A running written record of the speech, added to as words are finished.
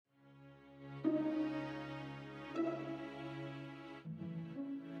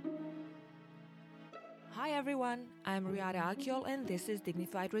Hi everyone, I'm Riada Akyol and this is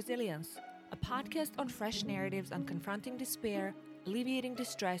Dignified Resilience, a podcast on fresh narratives on confronting despair, alleviating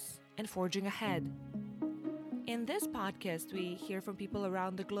distress, and forging ahead. In this podcast, we hear from people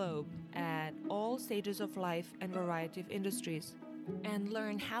around the globe at all stages of life and variety of industries, and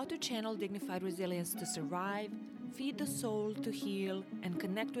learn how to channel dignified resilience to survive, feed the soul to heal, and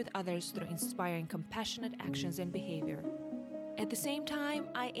connect with others through inspiring compassionate actions and behavior. At the same time,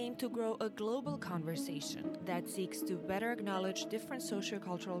 I aim to grow a global conversation that seeks to better acknowledge different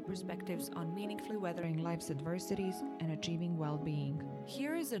sociocultural perspectives on meaningfully weathering life's adversities and achieving well-being.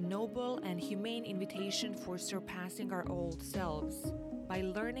 Here is a noble and humane invitation for surpassing our old selves by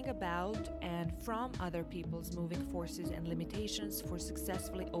learning about and from other people's moving forces and limitations for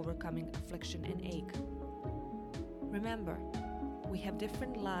successfully overcoming affliction and ache. Remember, we have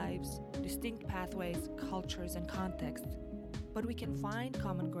different lives, distinct pathways, cultures, and contexts, but we can find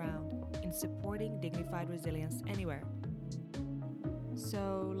common ground in supporting dignified resilience anywhere.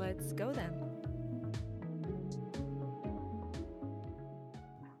 So let's go then.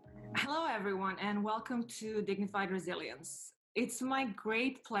 Hello everyone and welcome to Dignified Resilience. It's my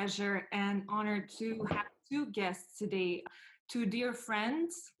great pleasure and honor to have two guests today, two dear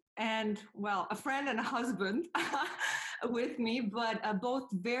friends and, well, a friend and a husband with me, but both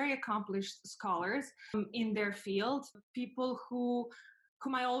very accomplished scholars in their field, people whom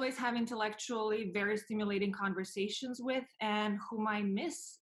I always have intellectually very stimulating conversations with and whom I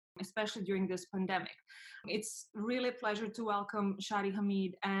miss, especially during this pandemic. It's really a pleasure to welcome Shadi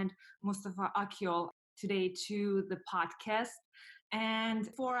Hamid and Mustafa Akyol today to the podcast. And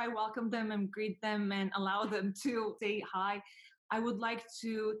before I welcome them and greet them and allow them to say hi, I would like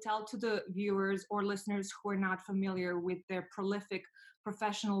to tell to the viewers or listeners who are not familiar with their prolific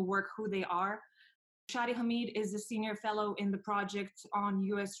professional work who they are. Shadi Hamid is a senior fellow in the project on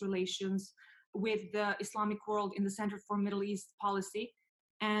U.S. relations with the Islamic world in the Center for Middle East Policy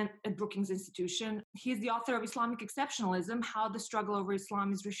and at Brookings Institution. He's the author of Islamic Exceptionalism, How the Struggle Over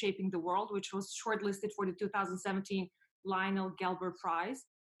Islam is Reshaping the World, which was shortlisted for the 2017 Lionel Gelber Prize.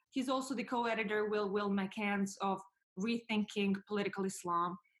 He's also the co-editor Will McCann's of Rethinking Political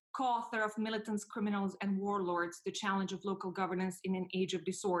Islam, co-author of Militants, Criminals, and Warlords, The Challenge of Local Governance in an Age of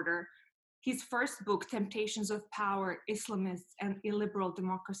Disorder. His first book, Temptations of Power, Islamists and Illiberal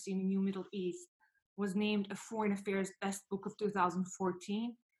Democracy in the New Middle East, was named a Foreign Affairs Best Book of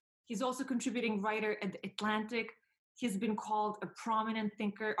 2014. He's also contributing writer at The Atlantic. He's been called a prominent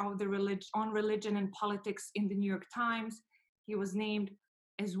thinker of on religion and politics in the New York Times. He was named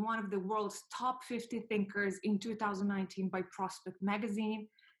as one of the world's top 50 thinkers in 2019 by Prospect Magazine,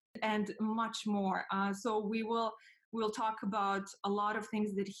 and much more. So we'll talk about a lot of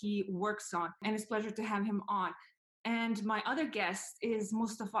things that he works on, and it's a pleasure to have him on. And my other guest is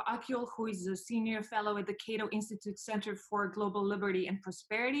Mustafa Akyol, who is a senior fellow at the Cato Institute Center for Global Liberty and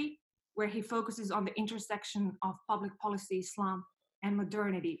Prosperity, where he focuses on the intersection of public policy, Islam, and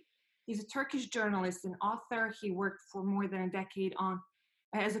modernity. He's a Turkish journalist and author. He worked for more than a decade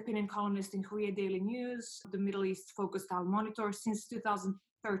as opinion columnist in Hürriyet Daily News, the Middle East-focused Al Monitor. Since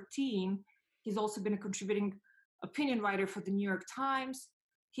 2013, he's also been a contributing opinion writer for the New York Times.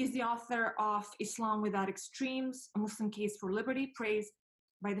 He's the author of Islam Without Extremes, A Muslim Case for Liberty, praised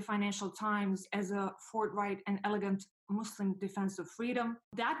by the Financial Times as a forthright and elegant Muslim defense of freedom.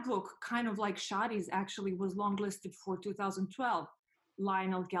 That book, kind of like Shadi's actually, was longlisted for 2012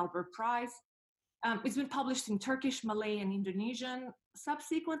 Lionel Gelber Prize. It's been published in Turkish, Malay, and Indonesian.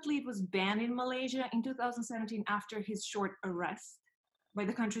 Subsequently, it was banned in Malaysia in 2017 after his short arrest by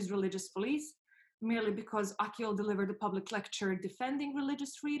the country's religious police, merely because Akyol delivered a public lecture defending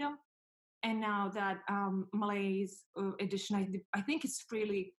religious freedom. And now that Malay's edition, I think it's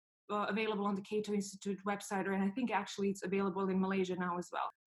freely available on the Cato Institute website, and I think actually it's available in Malaysia now as well.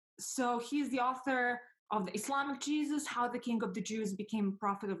 So he's the author of The Islamic Jesus, How the King of the Jews Became a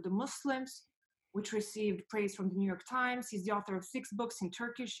Prophet of the Muslims, which received praise from the New York Times. He's the author of 6 books in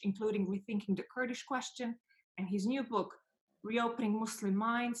Turkish, including Rethinking the Kurdish Question, and his new book, Reopening Muslim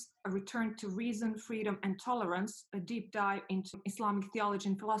Minds, A Return to Reason, Freedom, and Tolerance, a deep dive into Islamic theology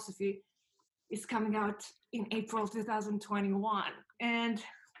and philosophy, is coming out in April 2021. And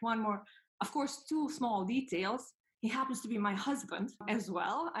one more, of course, 2 small details. He happens to be my husband as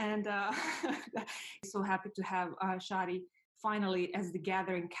well, and so happy to have Shadi finally as the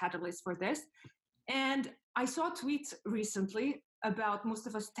gathering catalyst for this. And I saw a tweet recently about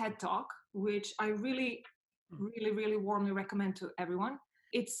Mustafa's TED Talk, which I really warmly recommend to everyone.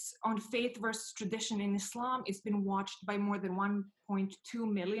 It's on faith versus tradition in Islam. It's been watched by more than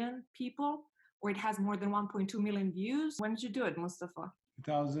 1.2 million people, or it has more than 1.2 million views. When did you do it, Mustafa?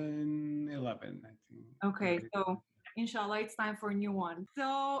 2011, I think. Okay, Early. so inshallah, it's time for a new one.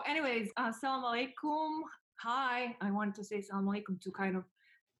 So, anyways, assalamu alaikum. Hi, I wanted to say assalamu alaikum to kind of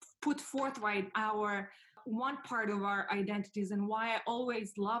put forthright our one part of our identities and why I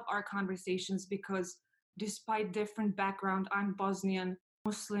always love our conversations because despite different background, I'm Bosnian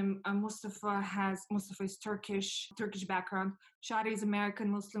Muslim. Mustafa is Turkish background. Shadi is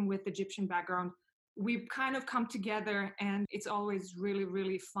American Muslim with Egyptian background. We've kind of come together, and it's always really,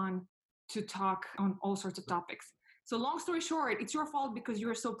 really fun to talk on all sorts of topics. So, long story short, it's your fault because you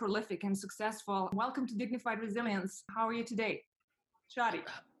are so prolific and successful. Welcome to Dignified Resilience. How are you today, Shadi?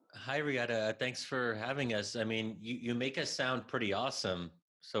 Hi, Riyadh. Thanks for having us. I mean, you make us sound pretty awesome.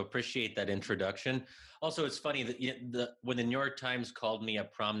 So appreciate that introduction. Also, it's funny that when the New York Times called me a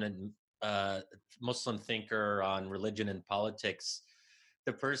prominent uh, Muslim thinker on religion and politics,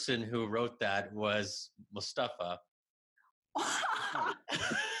 the person who wrote that was Mustafa.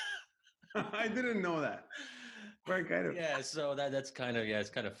 I didn't know that. Very kind of. Yeah, so that's kind of it's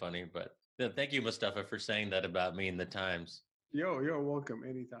kind of funny, but thank you, Mustafa, for saying that about me in the Times. You're welcome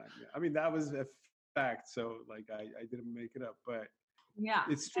anytime. Yeah. I mean, that was a fact. So, like, I didn't make it up, but Yeah,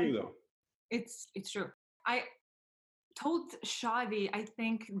 it's true, though. it's true. I told Shadi, I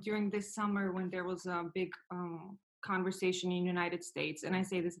think during this summer when there was a big conversation in the United States, and I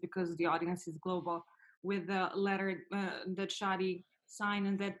say this because the audience is global, with the letter that Shadi signed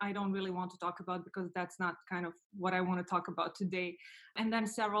and that I don't really want to talk about because that's not kind of what I want to talk about today. And then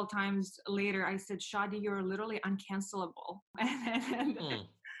several times later, I said, Shadi, you're literally uncancelable. Hmm.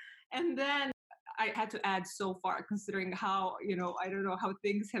 And then I had to add so far, considering how, I don't know how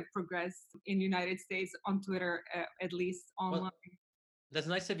things have progressed in the United States on Twitter, at least online. Well, that's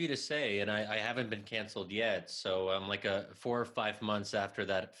nice of you to say, and I haven't been canceled yet. So I'm like 4 or 5 months after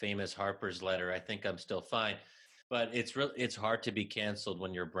that famous Harper's letter. I think I'm still fine, but it's hard to be canceled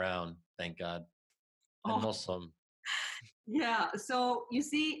when you're brown. Thank God, and Oh, Muslim. yeah. So you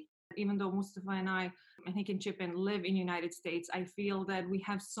see, even though Mustafa and I think in Chipin live in United States, I feel that we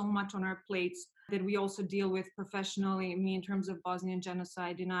have so much on our plates that we also deal with professionally, me in terms of Bosnian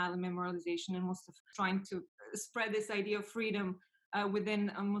genocide, denial and memorialization, and Mustafa trying to spread this idea of freedom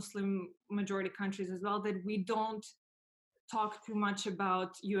within Muslim majority countries as well, that we don't talk too much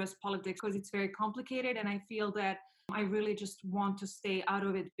about US politics because it's very complicated. And I feel that I really just want to stay out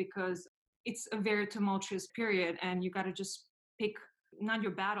of it because it's a very tumultuous period and you got to just pick not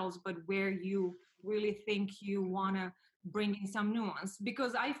your battles, but where you really think you want to bring in some nuance.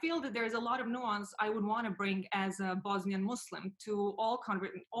 Because I feel that there's a lot of nuance I would want to bring as a Bosnian Muslim to all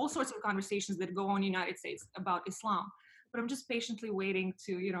sorts of conversations that go on in the United States about Islam. But I'm just patiently waiting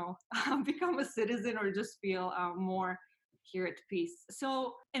to, become a citizen or just feel more here at peace.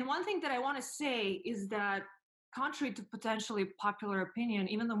 So, and one thing that I want to say is that, contrary to potentially popular opinion,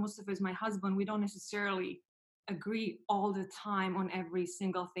 even though Mustafa is my husband, we don't necessarily agree all the time on every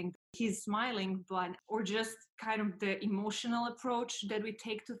single thing. He's smiling, but or just kind of the emotional approach that we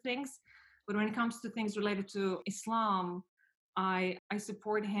take to things. But when it comes to things related to Islam, I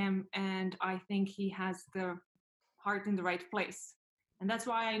support him, and I think he has the heart in the right place. And that's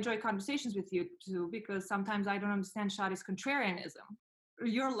why I enjoy conversations with you too, because sometimes I don't understand Shadi's contrarianism.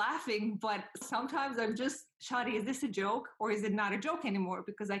 You're laughing, but sometimes I'm just, Shadi, is this a joke or is it not a joke anymore?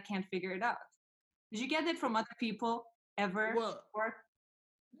 Because I can't figure it out. Did you get it from other people ever? Well, Or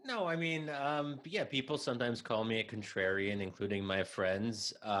no, I mean, yeah, people sometimes call me a contrarian, including my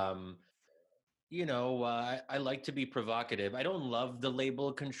friends. I like to be provocative. I don't love the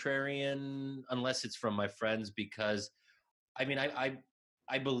label contrarian unless it's from my friends because I mean, I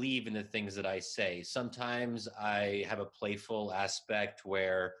believe in the things that I say. Sometimes I have a playful aspect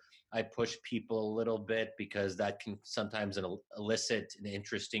where I push people a little bit because that can sometimes elicit an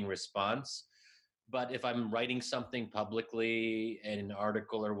interesting response. But if I'm writing something publicly in an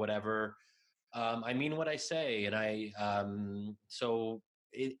article or whatever, I mean what I say, and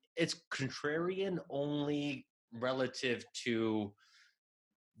it's contrarian only relative to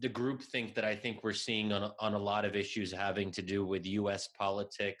the groupthink that I think we're seeing on a lot of issues having to do with U.S.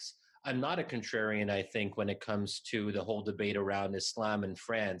 politics. I'm not a contrarian, I think, when it comes to the whole debate around Islam in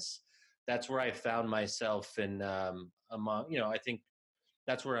France. That's where I found myself in, I think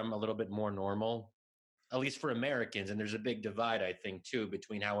that's where I'm a little bit more normal, at least for Americans. And there's a big divide, I think, too,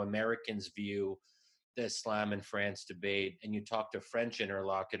 between how Americans view the Islam and France debate. And you talk to French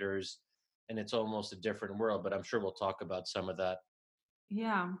interlocutors, and it's almost a different world. But I'm sure we'll talk about some of that.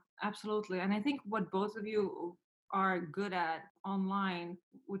 yeah, absolutely. And I think what both of you are good at online,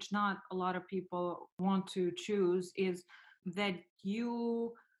 which not a lot of people want to choose, is that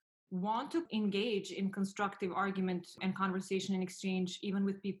you want to engage in constructive argument and conversation and exchange, even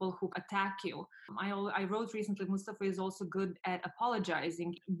with people who attack you. I wrote recently, Mustafa is also good at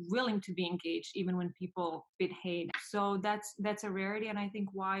apologizing, willing to be engaged, even when people spit hate. So that's a rarity, and I think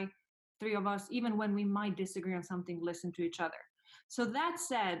why three of us, even when we might disagree on something, listen to each other. So that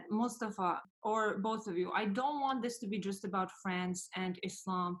said, Mustafa, or both of you, I don't want this to be just about France and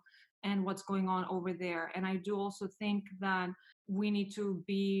Islam and what's going on over there. And I do also think that we need to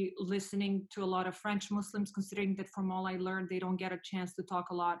be listening to a lot of French Muslims, considering that from all I learned, they don't get a chance to talk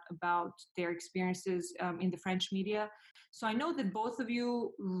a lot about their experiences in the French media. So I know that both of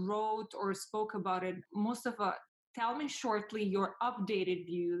you wrote or spoke about it. Mustafa, tell me shortly your updated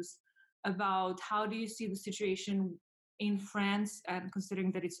views about how do you see the situation in France, and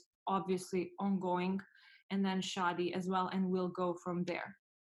considering that it's obviously ongoing, and then Shadi as well, and we'll go from there.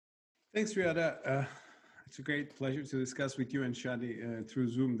 Thanks, Riyada. It's a great pleasure to discuss with you and Shadi through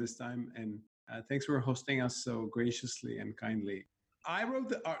Zoom this time. And thanks for hosting us so graciously and kindly. I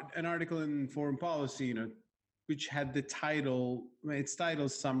wrote an article in Foreign Policy, which had the title, its title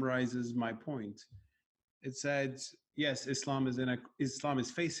summarizes my point. It said, yes, Islam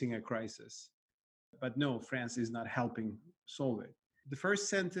is facing a crisis, but no, France is not helping solve it. The first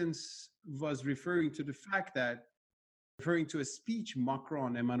sentence was referring to a speech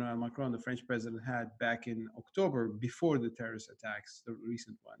Emmanuel Macron, the French president, had back in October before the terrorist attacks, the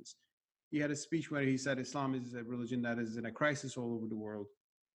recent ones. He had a speech where he said Islam is a religion that is in a crisis all over the world.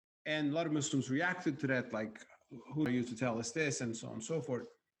 And a lot of Muslims reacted to that, like, who are you to tell us this, and so on and so forth.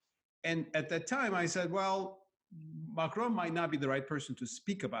 And at that time, I said, well, Macron might not be the right person to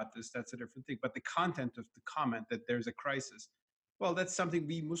speak about this. That's a different thing. But the content of the comment that there's a crisis, well, that's something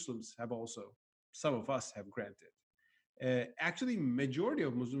we Muslims have also, some of us have granted. Actually, majority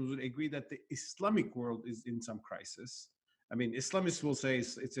of Muslims would agree that the Islamic world is in some crisis. I mean, Islamists will say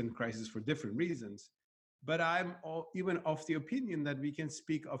it's in crisis for different reasons. But I'm even of the opinion that we can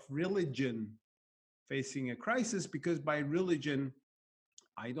speak of religion facing a crisis, because by religion,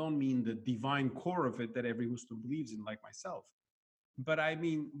 I don't mean the divine core of it that every Muslim believes in, like myself. But I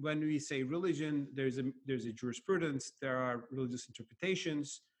mean, when we say religion, there's a jurisprudence, there are religious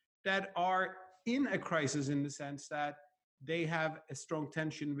interpretations that are in a crisis, in the sense that they have a strong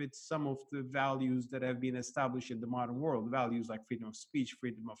tension with some of the values that have been established in the modern world, values like freedom of speech,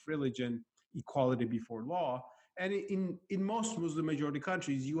 freedom of religion, equality before law. And in most Muslim majority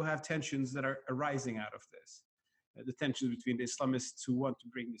countries, you have tensions that are arising out of this. The tensions between the Islamists who want to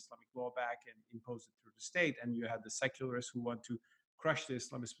bring the Islamic law back and impose it through the state, and you have the secularists who want to crush the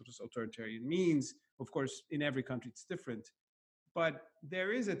Islamists with authoritarian means. Of course, in every country it's different. But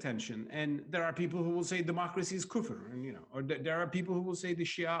there is a tension, and there are people who will say democracy is kufr, and or there are people who will say the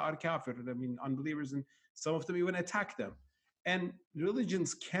Shia are kafir, I mean, unbelievers, and some of them even attack them. And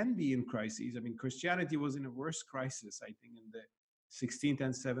religions can be in crises. I mean, Christianity was in a worse crisis, I think, in the 16th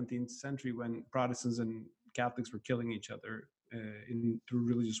and 17th century, when Protestants and Catholics were killing each other through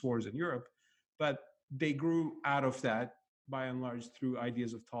religious wars in Europe. But they grew out of that, by and large, through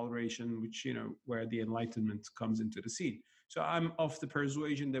ideas of toleration, which, where the Enlightenment comes into the scene. So I'm of the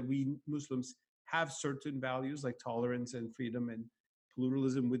persuasion that we Muslims have certain values like tolerance and freedom and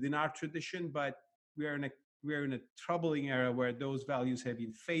pluralism within our tradition, but we are in a troubling era where those values have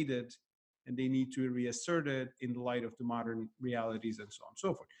been faded, and they need to be reasserted in the light of the modern realities and so on and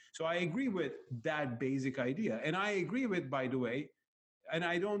so forth. So I agree with that basic idea. And I agree with, by the way, and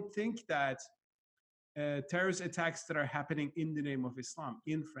I don't think that terrorist attacks that are happening in the name of Islam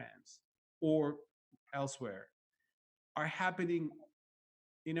in France or elsewhere are happening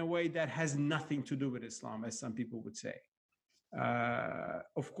in a way that has nothing to do with Islam, as some people would say.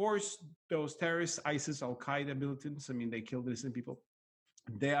 Of course, those terrorists, ISIS, Al-Qaeda militants, I mean, they killed innocent people.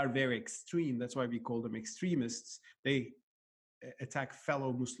 They are very extreme. That's why we call them extremists. They attack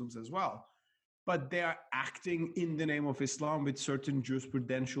fellow Muslims as well. But they are acting in the name of Islam with certain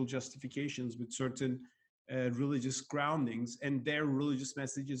jurisprudential justifications, with certain religious groundings, and their religious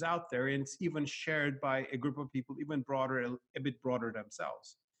message is out there, and it's even shared by a group of people even broader, a bit broader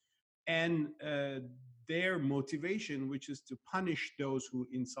themselves. And their motivation, which is to punish those who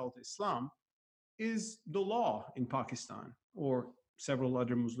insult Islam, is the law in Pakistan or several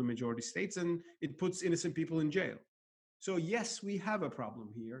other Muslim majority states, and it puts innocent people in jail. So yes, we have a problem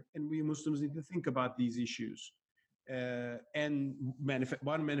here, and we Muslims need to think about these issues. And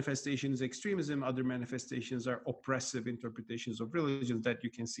one manifestation is extremism, other manifestations are oppressive interpretations of religions that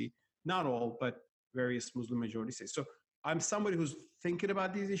you can see, not all, but various Muslim majority states. So I'm somebody who's thinking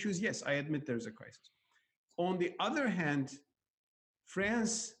about these issues. Yes, I admit there's a crisis. On the other hand,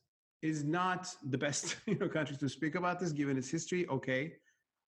 France is not the best country to speak about this, given its history, okay.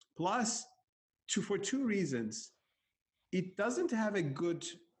 Plus, for two reasons, it doesn't have a good.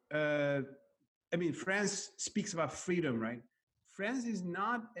 France speaks about freedom, right? France is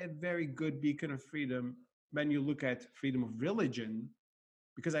not a very good beacon of freedom when you look at freedom of religion,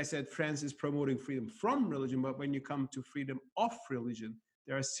 because I said France is promoting freedom from religion, but when you come to freedom of religion,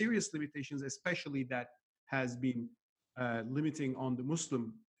 there are serious limitations, especially that has been limiting on the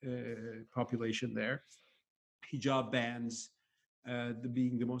Muslim population there. Hijab bans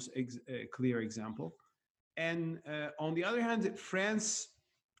being the most clear example. And on the other hand, France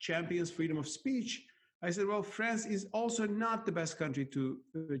champions freedom of speech. I said, well, France is also not the best country to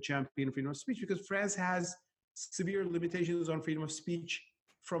champion freedom of speech, because France has severe limitations on freedom of speech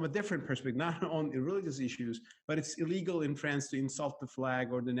from a different perspective, not on religious issues, but it's illegal in France to insult the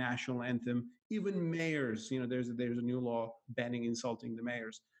flag or the national anthem. Even mayors, there's a new law banning insulting the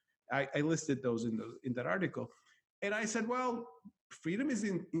mayors. I listed those in that article. And I said, well, freedom is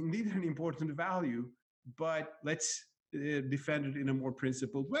indeed an important value, but let's defend it in a more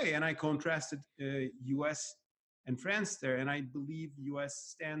principled way. And I contrasted US and France there, and I believe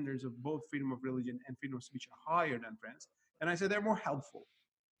US standards of both freedom of religion and freedom of speech are higher than France. And I said they're more helpful.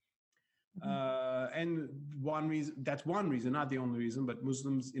 And that's one reason, not the only reason, but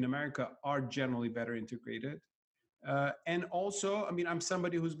Muslims in America are generally better integrated. And also, I'm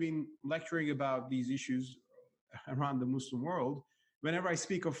somebody who's been lecturing about these issues around the Muslim world. Whenever I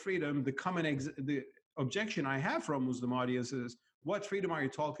speak of freedom, the objection I have from Muslim audiences is, what freedom are you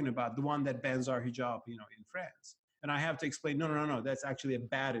talking about? The one that bans our hijab, in France. And I have to explain, no, that's actually a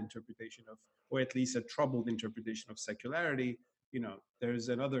bad interpretation of, or at least a troubled interpretation of secularity. There's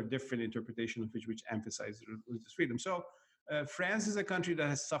another different interpretation of which emphasizes religious freedom. So France is a country that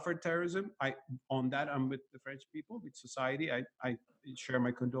has suffered terrorism. I'm with the French people, with society. I share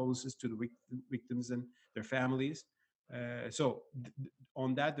my condolences to the victims and their families. So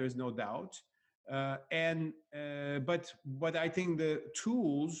on that, there's no doubt. But I think the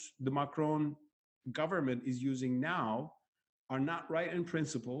tools the Macron government is using now are not right in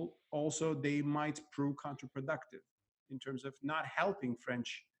principle. Also, they might prove counterproductive in terms of not helping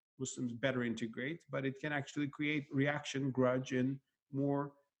French Muslims better integrate, but it can actually create reaction, grudge, and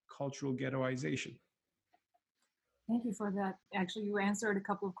more cultural ghettoization. Thank you for that. Actually, you answered a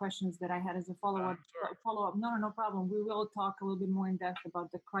couple of questions that I had as a follow-up. No problem. We will talk a little bit more in depth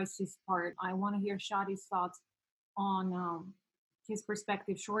about the crisis part. I want to hear Shadi's thoughts on his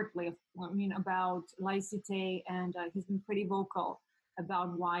perspective shortly. About laïcité, and he's been pretty vocal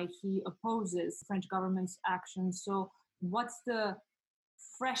about why he opposes the French government's actions. So what's the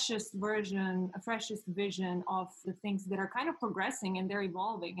freshest vision of the things that are kind of progressing and they're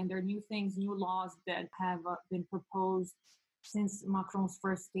evolving, and there are new things, new laws that have been proposed since Macron's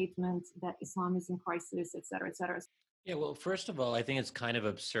first statement that Islam is in crisis, et cetera, et cetera? Yeah, well, first of all, I think it's kind of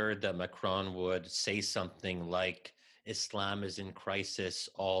absurd that Macron would say something like Islam is in crisis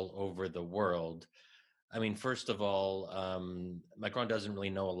all over the world. First of all, Macron doesn't really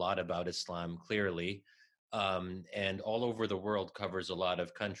know a lot about Islam, clearly. And all over the world covers a lot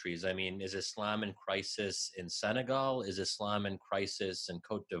of countries. Is Islam in crisis in Senegal? Is Islam in crisis in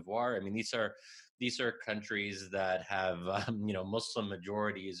Cote d'Ivoire? These are countries that have Muslim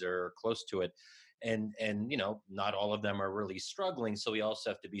majorities or close to it, and not all of them are really struggling. So we also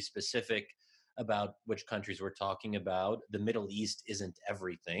have to be specific about which countries we're talking about. The Middle East isn't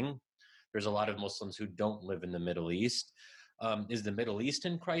everything. There's a lot of Muslims who don't live in the Middle East. Is the Middle East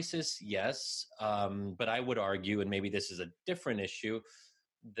in crisis? Yes. But I would argue, and maybe this is a different issue,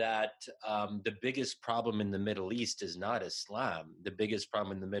 that the biggest problem in the Middle East is not Islam. The biggest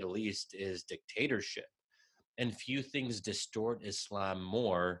problem in the Middle East is dictatorship. And few things distort Islam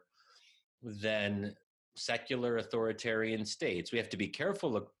more than secular authoritarian states. We have to be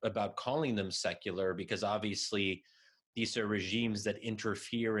careful about calling them secular, because obviously these are regimes that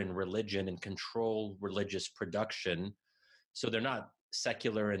interfere in religion and control religious production. So they're not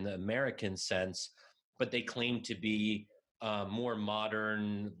secular in the American sense, but they claim to be more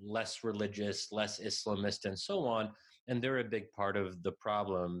modern, less religious, less Islamist, and so on. And they're a big part of the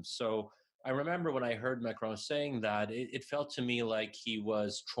problem. So I remember when I heard Macron saying that, it felt to me like he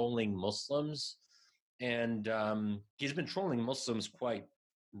was trolling Muslims. And he's been trolling Muslims quite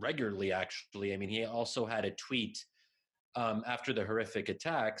regularly, actually. He also had a tweet after the horrific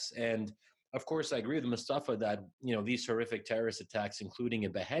attacks. And of course, I agree with Mustafa that, these horrific terrorist attacks, including a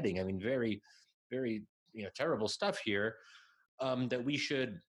beheading, very, very, terrible stuff here, that we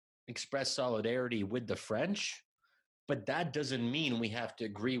should express solidarity with the French. But that doesn't mean we have to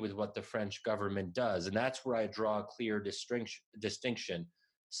agree with what the French government does. And that's where I draw a clear distinction.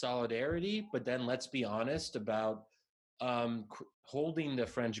 Solidarity, but then let's be honest about holding the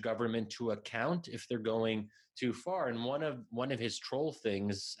French government to account if they're going too far. And one of his troll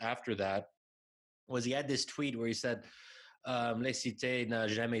things after that was he had this tweet where he said, "Les cités n'a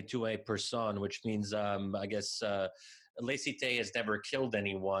jamais tué personne," which means, I guess, Les cités has never killed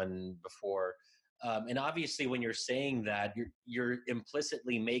anyone before. And obviously, when you're saying that, you're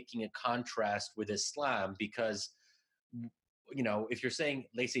implicitly making a contrast with Islam, because if you're saying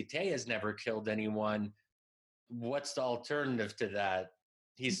Les cités has never killed anyone, what's the alternative to that?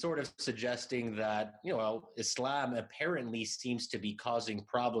 He's sort of suggesting that, Islam apparently seems to be causing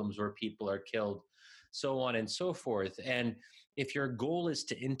problems where people are killed, so on and so forth. And if your goal is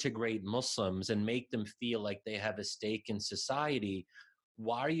to integrate Muslims and make them feel like they have a stake in society,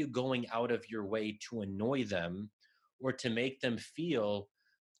 why are you going out of your way to annoy them or to make them feel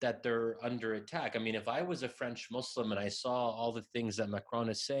that they're under attack? I mean, if I was a French Muslim and I saw all the things that Macron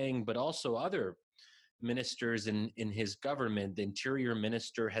is saying, but also other ministers in his government, the interior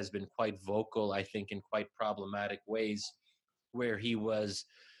minister has been quite vocal, I think, in quite problematic ways, where he was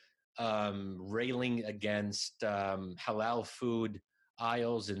railing against halal food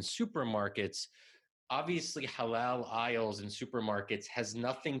aisles in supermarkets. Obviously, halal aisles in supermarkets has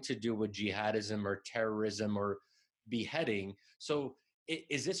nothing to do with jihadism or terrorism or beheading. So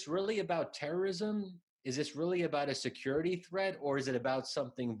is this really about terrorism? Is this really about a security threat? Or is it about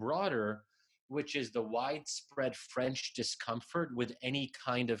something broader, which is the widespread French discomfort with any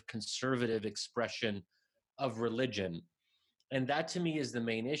kind of conservative expression of religion? And that, to me, is the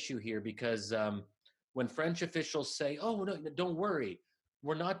main issue here, because when French officials say, "Oh, no, don't worry,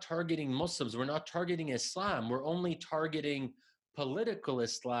 we're not targeting Muslims, we're not targeting Islam, we're only targeting political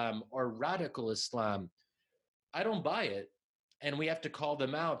Islam or radical Islam," I don't buy it. And we have to call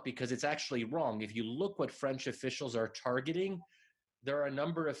them out, because it's actually wrong. If you look what French officials are targeting, there are a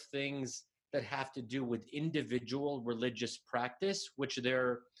number of things that have to do with individual religious practice, which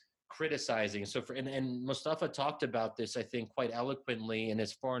they're criticizing. So, and Mustafa talked about this, I think, quite eloquently in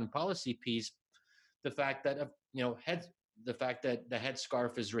his foreign policy piece. The fact that the fact that the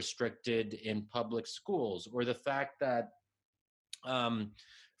headscarf is restricted in public schools, or the fact that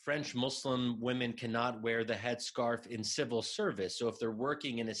French Muslim women cannot wear the headscarf in civil service. So, if they're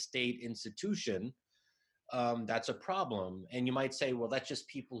working in a state institution, that's a problem. And you might say, well, that's just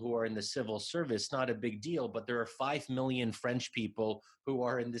people who are in the civil service, not a big deal. But there are 5 million French people who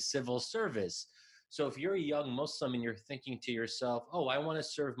are in the civil service. So if you're a young Muslim and you're thinking to yourself, oh, I want to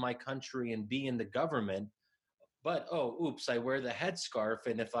serve my country and be in the government, but, oh, oops, I wear the headscarf,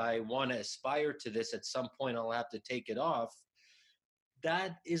 and if I want to aspire to this at some point, I'll have to take it off.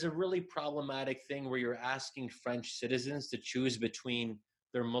 That is a really problematic thing, where you're asking French citizens to choose between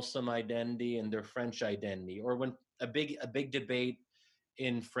their Muslim identity and their French identity. Or when a big debate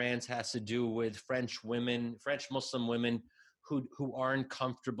in France has to do with French Muslim women who aren't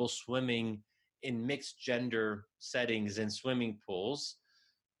comfortable swimming in mixed gender settings in swimming pools.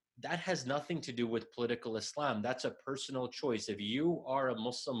 That has nothing to do with political Islam. That's a personal choice. If you are a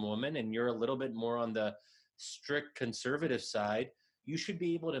Muslim woman and you're a little bit more on the strict conservative side, you should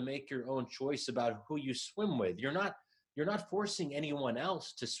be able to make your own choice about who you swim with. You're not forcing anyone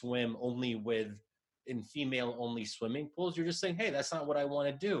else to swim only in female-only swimming pools. You're just saying, hey, that's not what I want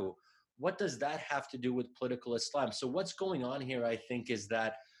to do. What does that have to do with political Islam? So what's going on here, I think, is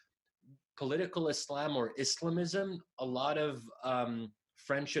that political Islam, or Islamism, a lot of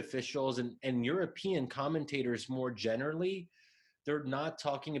French officials and European commentators more generally, they're not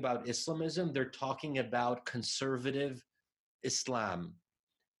talking about Islamism. They're talking about conservative Islam.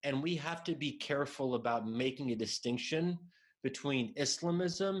 And we have to be careful about making a distinction between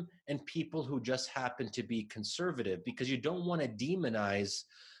Islamism and people who just happen to be conservative, because you don't want to demonize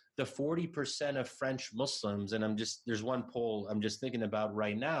the 40% of French Muslims. And there's one poll I'm just thinking about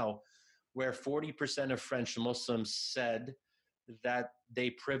right now, where 40% of French Muslims said that they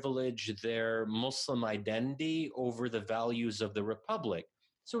privilege their Muslim identity over the values of the Republic.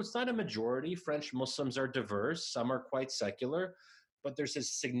 So it's not a majority. French Muslims are diverse. Some are quite secular, but there's a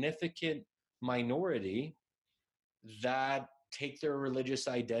significant minority that take their religious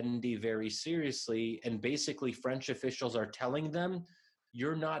identity very seriously. And basically, French officials are telling them,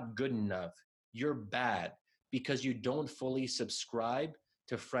 you're not good enough. You're bad because you don't fully subscribe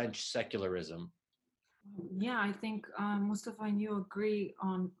to French secularism. Yeah, I think Mustafa and you agree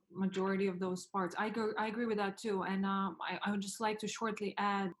on majority of those parts. I agree with that too. And I would just like to shortly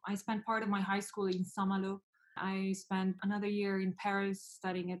add, I spent part of my high school in Saint-Malo. I spent another year in Paris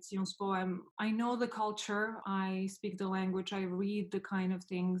studying at Sciences Po. I know the culture. I speak the language. I read the kind of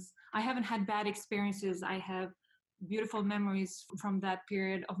things. I haven't had bad experiences. I have beautiful memories from that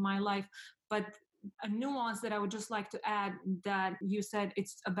period of my life. But a nuance that I would just like to add, that you said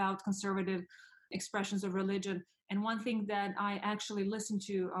it's about conservative expressions of religion. And one thing that I actually listened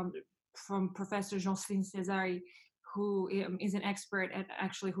to from Professor Jocelyne Cesari, who is an expert and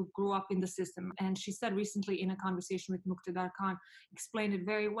actually who grew up in the system. And she said recently in a conversation with Muqtadar Khan, explained it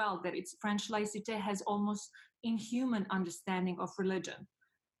very well, that its French laïcité has almost inhuman understanding of religion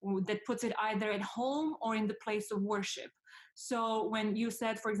that puts it either at home or in the place of worship. So when you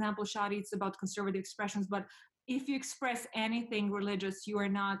said, for example, Shadi, it's about conservative expressions, but if you express anything religious, you are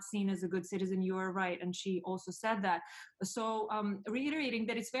not seen as a good citizen. You are right. And she also said that. So reiterating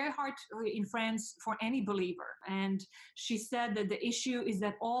that it's very hard in France for any believer. And she said that the issue is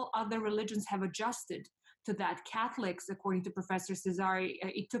that all other religions have adjusted to that. Catholics, according to Professor Cesari,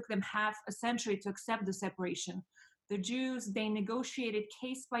 it took them half a century to accept the separation. The Jews, they negotiated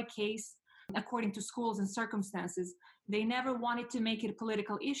case by case according to schools and circumstances. They never wanted to make it a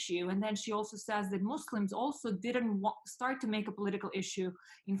political issue. And then she also says that Muslims also didn't start to make a political issue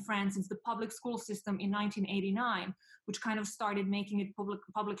in France since the public school system in 1989, which kind of started making it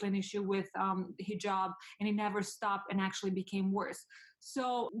publicly an issue with hijab, and it never stopped and actually became worse.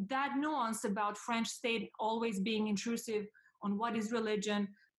 So that nuance about French state always being intrusive on what is religion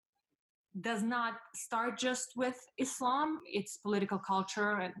does not start just with Islam. It's political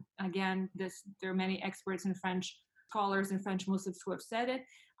culture. And again, there are many experts and French scholars and French Muslims who have said it.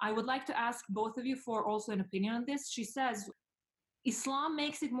 I would like to ask both of you for also an opinion on this. She says, Islam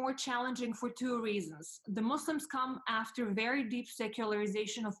makes it more challenging for two reasons. The Muslims come after very deep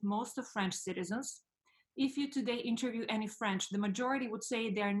secularization of most of French citizens. If you today interview any French, the majority would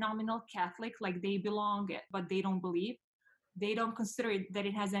say they're nominal Catholic, like they belong, but they don't believe. They don't consider that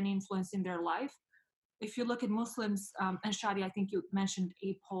it has any influence in their life. If you look at Muslims, and Shadi, I think you mentioned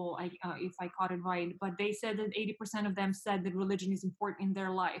a poll, if I caught it right, but they said that 80% of them said that religion is important in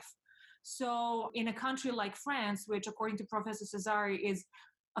their life. So in a country like France, which according to Professor Cesari is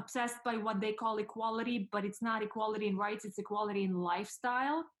obsessed by what they call equality, but it's not equality in rights, it's equality in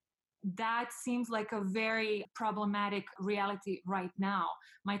lifestyle, that seems like a very problematic reality right now.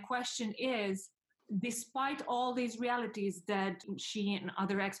 My question is, despite all these realities that she and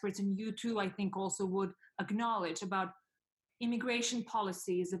other experts, and you too, I think also would acknowledge, about immigration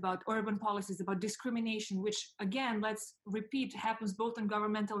policies, about urban policies, about discrimination, which again, let's repeat, happens both on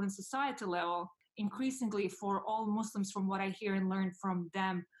governmental and societal level, increasingly for all Muslims, from what I hear and learn from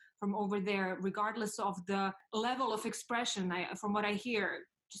them from over there, regardless of the level of expression. From what I hear,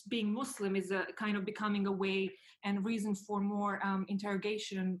 just being Muslim is a kind of becoming a way and reason for more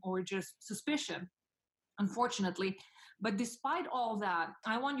interrogation or just suspicion, unfortunately. But despite all that,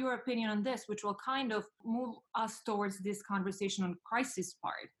 I want your opinion on this, which will kind of move us towards this conversation on crisis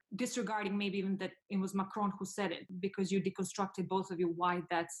part, disregarding maybe even that it was Macron who said it, because you deconstructed, both of you, why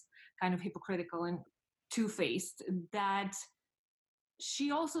that's kind of hypocritical and two-faced. That she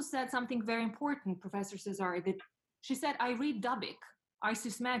also said something very important, Professor Cesari, that she said, I read Dabiq,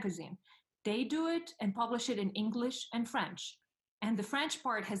 ISIS magazine. They do it and publish it in English and French. And the French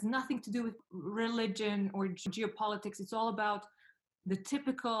part has nothing to do with religion or geopolitics. It's all about the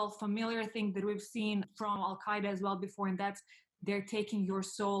typical familiar thing that we've seen from Al-Qaeda as well before, and that's they're taking your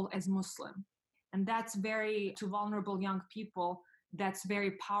soul as Muslim. And that's very, to vulnerable young people, that's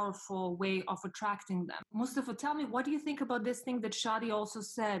very powerful way of attracting them. Mustafa, tell me, what do you think about this thing that Shadi also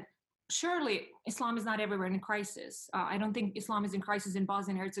said? Surely Islam is not everywhere in crisis. I don't think Islam is in crisis in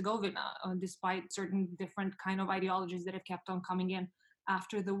Bosnia and Herzegovina, despite certain different kind of ideologies that have kept on coming in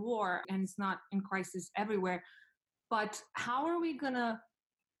after the war, and it's not in crisis everywhere. But how are we going to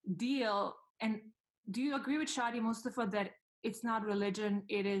deal? And do you agree with Shadi, Mustafa, that it's not religion,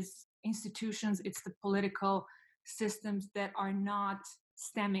 it is institutions, it's the political systems that are not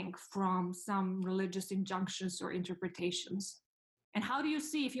stemming from some religious injunctions or interpretations? And how do you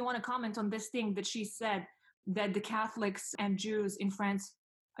see, if you want to comment on this thing that she said, that the Catholics and Jews in France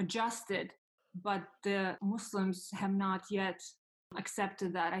adjusted, but the Muslims have not yet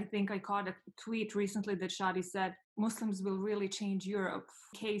accepted that? I think I caught a tweet recently that Shadi said, Muslims will really change Europe.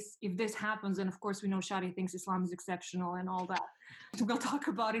 In case if this happens, and of course we know Shadi thinks Islam is exceptional and all that. We'll talk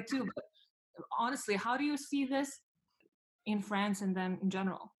about it too. But honestly, how do you see this in France and then in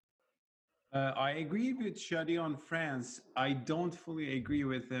general? I agree with Shadi on France. I don't fully agree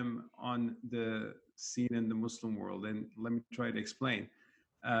with him on the scene in the Muslim world. And let me try to explain.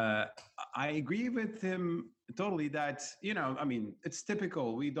 I agree with him totally that, I mean, it's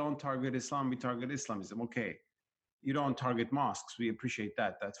typical. We don't target Islam, we target Islamism. Okay. You don't target mosques. We appreciate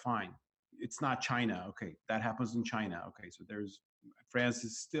that. That's fine. It's not China. Okay. That happens in China. Okay. So France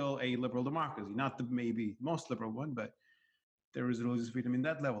is still a liberal democracy, not the maybe most liberal one, but there is religious freedom in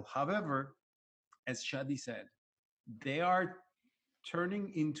that level. However, as Shadi said, they are turning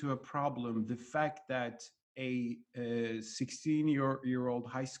into a problem the fact that a 16-year-old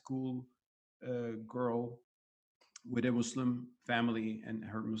high school girl with a Muslim family and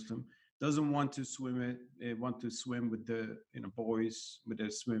her Muslim doesn't want to swim want to swim with the boys with a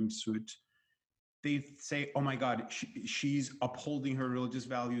swimsuit. They say, "Oh my God, she's upholding her religious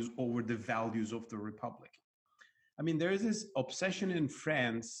values over the values of the republic." I mean, there is this obsession in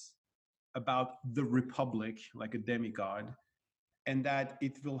France about the republic, like a demigod, and that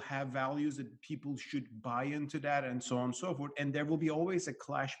it will have values that people should buy into that, and so on and so forth. And there will be always a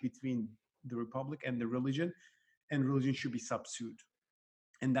clash between the republic and the religion, and religion should be subsued.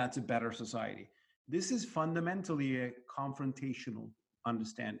 And that's a better society. This is fundamentally a confrontational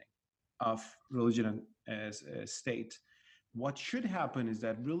understanding of religion as a state. What should happen is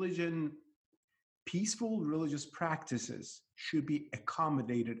that peaceful religious practices should be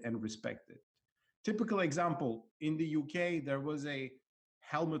accommodated and respected. Typical example, in the UK, there was a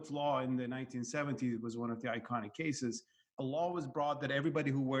helmet law in the 1970s. It was one of the iconic cases. A law was brought that everybody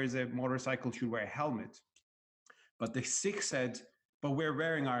who wears a motorcycle should wear a helmet. But the Sikhs said, but we're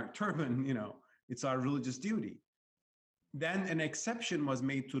wearing our turban, it's our religious duty. Then an exception was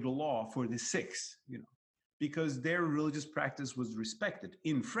made to the law for the Sikhs, because their religious practice was respected.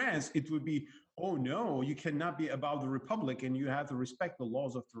 In France, it would be, oh no, you cannot be above the republic and you have to respect the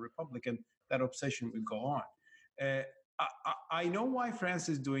laws of the republic, and that obsession would go on. I know why France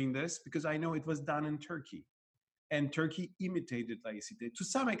is doing this, because I know it was done in Turkey. And Turkey imitated laicity to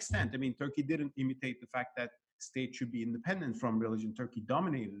some extent. I mean, Turkey didn't imitate the fact that state should be independent from religion. Turkey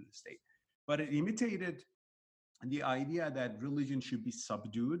dominated the state. But it imitated the idea that religion should be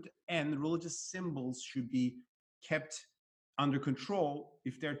subdued and religious symbols should be kept under control.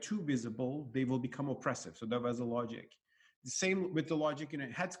 If they're too visible, they will become oppressive. So that was the logic. The same with the logic,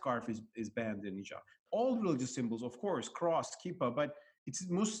 headscarf is banned in hijab. All religious symbols, of course, cross, kippah, but it's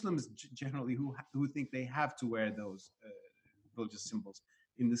Muslims generally who think they have to wear those religious symbols.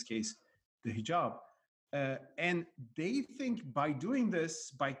 In this case, the hijab. And they think by doing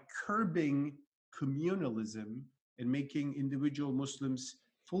this, by curbing communalism and making individual Muslims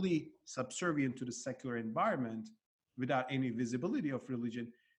fully subservient to the secular environment without any visibility of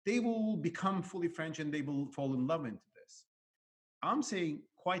religion, they will become fully French and they will fall in love into this. I'm saying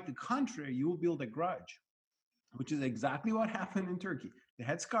quite the contrary. You will build a grudge, which is exactly what happened in Turkey. The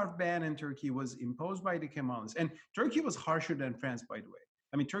headscarf ban in Turkey was imposed by the Kemalists. And Turkey was harsher than France, by the way.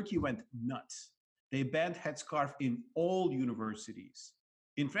 I mean, Turkey went nuts. They banned headscarf in all universities.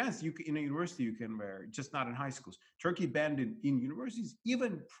 In France, in a university you can wear, just not in high schools. Turkey banned it in universities,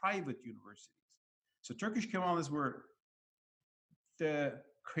 even private universities. So Turkish Kemalists were the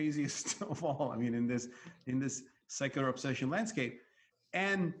craziest of all. I mean, in this secular obsession landscape.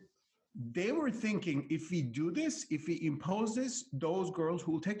 And they were thinking, if we do this, if we impose this, those girls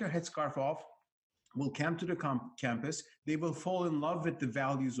who will take their headscarf off will come to the campus, they will fall in love with the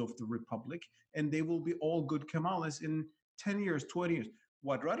values of the republic, and they will be all good Kemalists in 10 years, 20 years.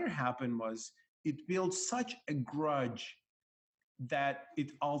 What rather happened was it built such a grudge that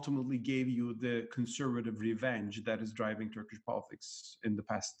it ultimately gave you the conservative revenge that is driving Turkish politics in the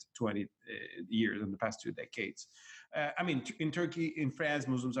past 20 years, in the past 2 decades. I mean, in Turkey, in France,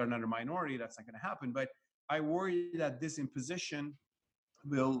 Muslims are not a minority. That's not going to happen. But I worry that this imposition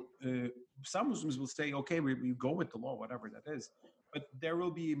will, some Muslims will say, okay, we go with the law, whatever that is. But there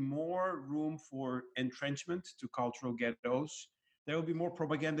will be more room for entrenchment to cultural ghettos. There will be more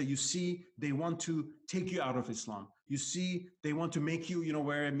propaganda. You see, they want to take you out of Islam. You see, they want to make you,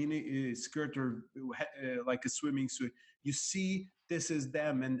 wear a mini skirt or like a swimming suit. You see, this is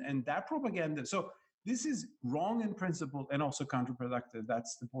them, and that propaganda. So this is wrong in principle and also counterproductive.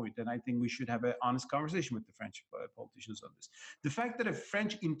 That's the point. And I think we should have an honest conversation with the French politicians on this. The fact that a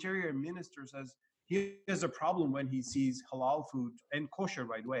French interior minister says he has a problem when he sees halal food and kosher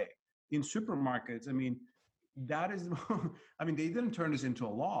right away in supermarkets. I mean, that is, I mean, they didn't turn this into a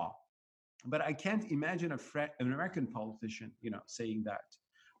law, but I can't imagine an American politician, saying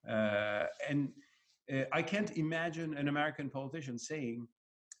that. And I can't imagine an American politician saying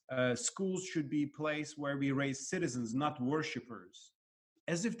schools should be a place where we raise citizens, not worshipers,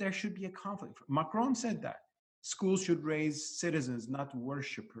 as if there should be a conflict. Macron said that. Schools should raise citizens, not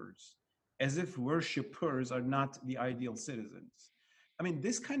worshipers, as if worshipers are not the ideal citizens. I mean,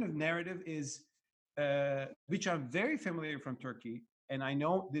 this kind of narrative is, which I'm very familiar from Turkey, and I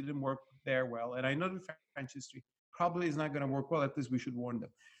know didn't work there well, and I know the French history probably is not going to work well. At least we should warn them.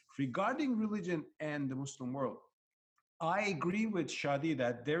 Regarding religion and the Muslim world, I agree with Shadi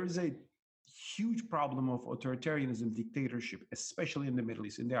that there is a huge problem of authoritarianism, dictatorship, especially in the Middle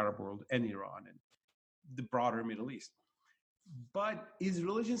East, in the Arab world, and Iran, and the broader Middle East. But is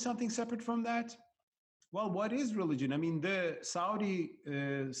religion something separate from that? Well, what is religion? I mean, the Saudi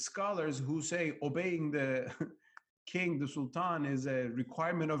scholars who say obeying the king, the sultan, is a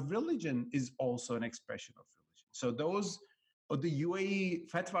requirement of religion is also an expression of religion. So those of the UAE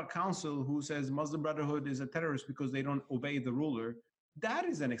Fatwa Council who says Muslim Brotherhood is a terrorist because they don't obey the ruler, that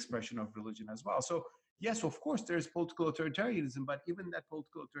is an expression of religion as well. So yes, of course, there's political authoritarianism, but even that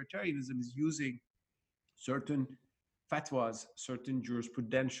political authoritarianism is using certain fatwas, certain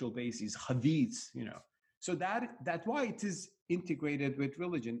jurisprudential bases, hadiths, So that's why it is integrated with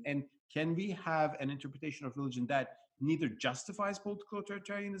religion. And can we have an interpretation of religion that neither justifies political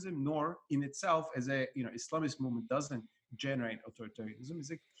authoritarianism nor in itself as a Islamist movement doesn't generate authoritarianism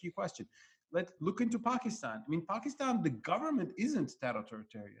is a key question. Let's look into Pakistan. I mean, Pakistan, the government isn't that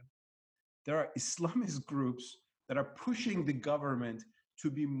authoritarian. There are Islamist groups that are pushing the government to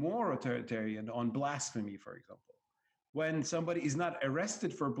be more authoritarian on blasphemy, for example. When somebody is not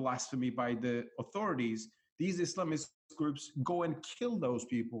arrested for blasphemy by the authorities, these Islamist groups go and kill those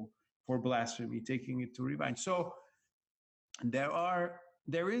people for blasphemy, taking it to revenge. So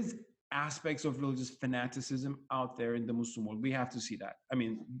there is aspects of religious fanaticism out there in the Muslim world. We have to see that. I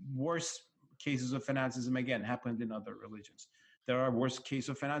mean, worse cases of fanaticism, again, happened in other religions. There are worse cases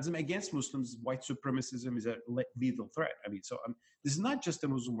of fanaticism against Muslims. White supremacism is a lethal threat. I mean, so this is not just a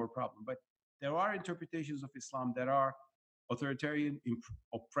Muslim world problem, but there are interpretations of Islam that are authoritarian,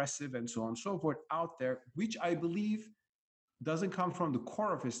 oppressive, and so on and so forth out there, which I believe doesn't come from the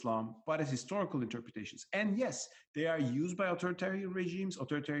core of Islam, but as historical interpretations. And yes, they are used by authoritarian regimes.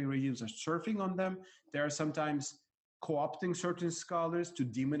 Authoritarian regimes are surfing on them. They are sometimes co-opting certain scholars to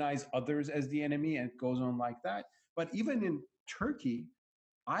demonize others as the enemy, and it goes on like that. But even in Turkey,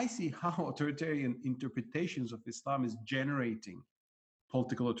 I see how authoritarian interpretations of Islam is generating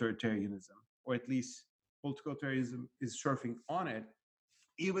political authoritarianism, or at least political authoritarianism is surfing on it,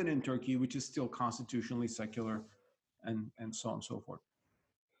 even in Turkey, which is still constitutionally secular, and so on and so forth.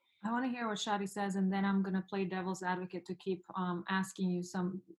 I want to hear what Shadi says, and then I'm going to play devil's advocate to keep asking you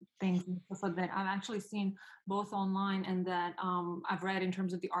some things that I've actually seen both online and that I've read in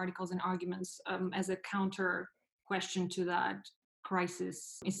terms of the articles and arguments as a counter question to that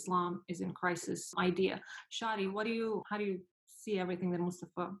crisis, Islam is in crisis idea. Shadi, how do you see everything that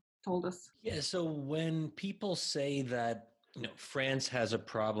Mustafa told us? Yeah, so when people say that France has a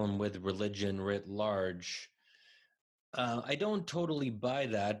problem with religion writ large, I don't totally buy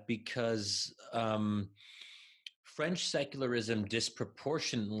that because French secularism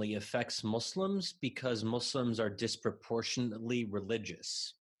disproportionately affects Muslims because Muslims are disproportionately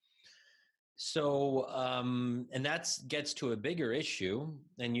religious. So, and that gets to a bigger issue.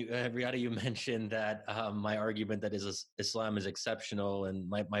 And Riyadh, you mentioned that my argument that Islam is exceptional, and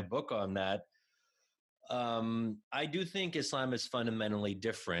my book on that. I do think Islam is fundamentally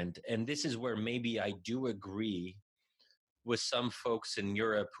different. And this is where maybe I do agree with some folks in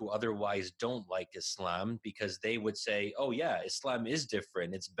Europe who otherwise don't like Islam, because they would say, oh yeah, Islam is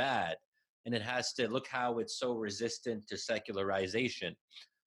different, it's bad, and it has to look how it's so resistant to secularization.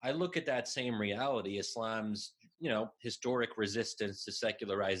 I look at that same reality, Islam's historic resistance to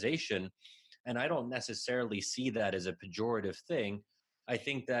secularization, and I don't necessarily see that as a pejorative thing. I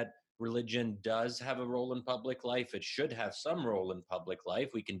think that religion does have a role in public life. It should have some role in public life.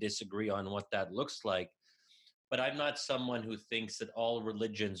 We can disagree on what that looks like. But I'm not someone who thinks that all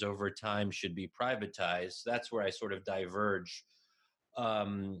religions over time should be privatized. That's where I sort of diverge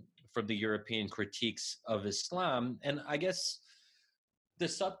from the European critiques of Islam. And I guess the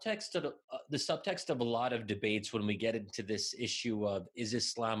subtext of a lot of debates when we get into this issue of, is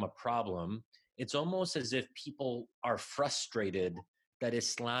Islam a problem? It's almost as if people are frustrated that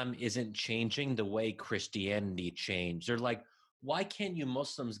Islam isn't changing the way Christianity changed. They're like, why can't you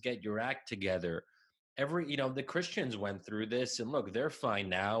Muslims get your act together? The Christians went through this, and look, they're fine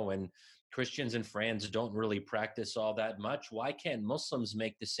now, and Christians in France don't really practice all that much. Why can't Muslims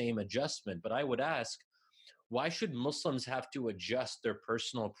make the same adjustment? But I would ask, why should Muslims have to adjust their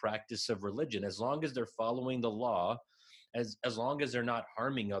personal practice of religion? As long as they're following the law, as long as they're not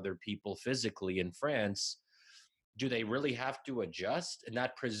harming other people physically in France, do they really have to adjust? And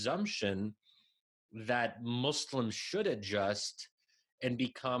that presumption that Muslims should adjust and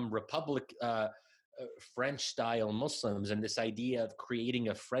become French-style Muslims, and this idea of creating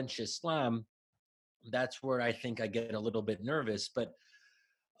a French Islam, that's where I think I get a little bit nervous. But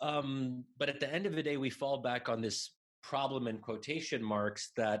at the end of the day, we fall back on this problem in quotation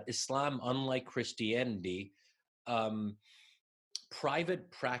marks that Islam, unlike Christianity, private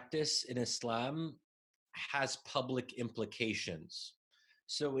practice in Islam has public implications.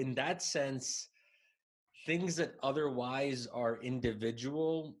 So in that sense, things that otherwise are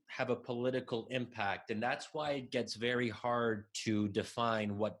individual have a political impact. And that's why it gets very hard to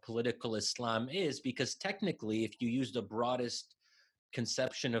define what political Islam is, because technically, if you use the broadest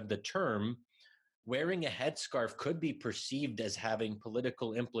conception of the term, wearing a headscarf could be perceived as having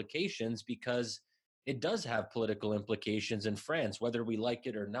political implications because it does have political implications in France, whether we like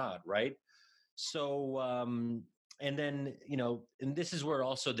it or not, right? So, and then, and this is where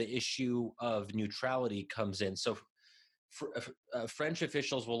also the issue of neutrality comes in. So, French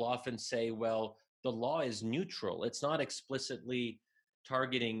officials will often say, well, the law is neutral. It's not explicitly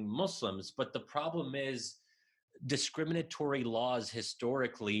targeting Muslims. But the problem is, discriminatory laws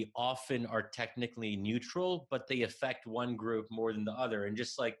historically often are technically neutral, but they affect one group more than the other. And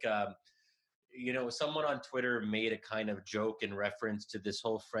just like, someone on Twitter made a kind of joke in reference to this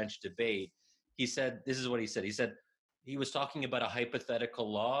whole French debate. He said, this is what he said. He said, he was talking about a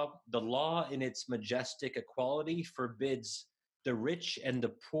hypothetical law. The law, in its majestic equality, forbids the rich and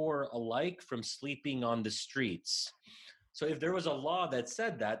the poor alike from sleeping on the streets. So if there was a law that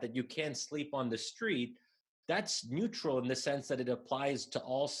said that you can't sleep on the street, that's neutral in the sense that it applies to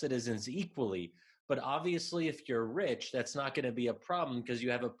all citizens equally. But obviously, if you're rich, that's not going to be a problem because you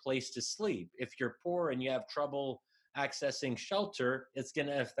have a place to sleep. If you're poor and you have trouble accessing shelter, it's going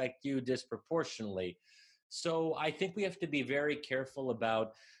to affect you disproportionately. So I think we have to be very careful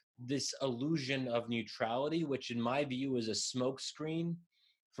about this illusion of neutrality, which in my view is a smokescreen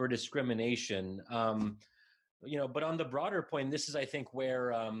for discrimination. But on the broader point, this is, I think,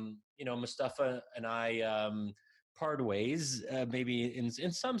 where, Mustafa and I part ways, maybe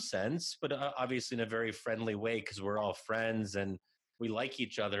in some sense, but obviously in a very friendly way because we're all friends and we like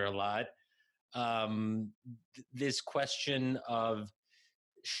each other a lot. This question of,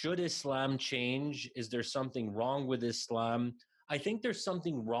 should Islam change? Is there something wrong with Islam? I think there's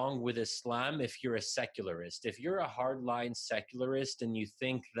something wrong with Islam if you're a secularist. If you're a hardline secularist and you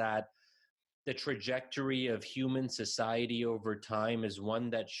think that the trajectory of human society over time is one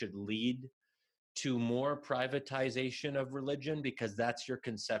that should lead to more privatization of religion because that's your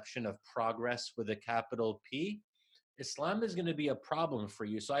conception of progress with a capital P, Islam is going to be a problem for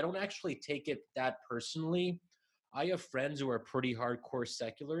you. So I don't actually take it that personally. I have friends who are pretty hardcore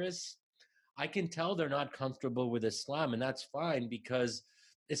secularists. I can tell they're not comfortable with Islam, and that's fine because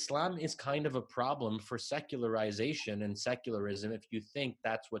Islam is kind of a problem for secularization and secularism if you think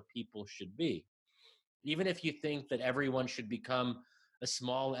that's what people should be. Even if you think that everyone should become a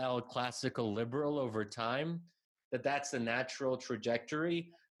small L classical liberal over time, that's the natural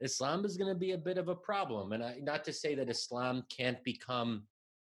trajectory, Islam is going to be a bit of a problem. And not to say that Islam can't become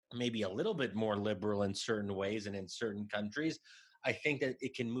maybe a little bit more liberal in certain ways and in certain countries. I think that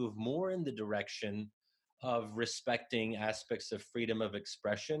it can move more in the direction of respecting aspects of freedom of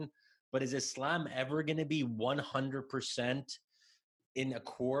expression. But is Islam ever going to be 100% in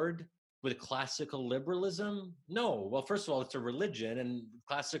accord with classical liberalism? No. Well, first of all, it's a religion, and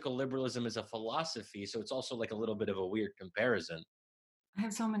classical liberalism is a philosophy. So it's also like a little bit of a weird comparison. I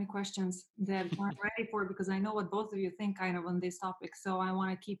have so many questions that I'm ready for because I know what both of you think kind of on this topic. So I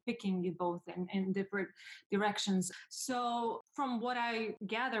want to keep picking you both in different directions. So from what I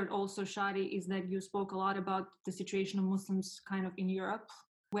gathered also, Shadi, is that you spoke a lot about the situation of Muslims kind of in Europe,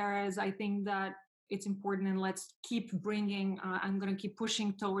 whereas I think that it's important, and let's keep bringing, I'm going to keep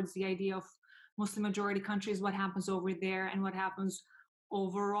pushing towards the idea of Muslim majority countries, what happens over there and what happens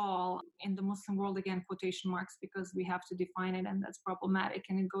overall in the Muslim world, again, quotation marks, because we have to define it and that's problematic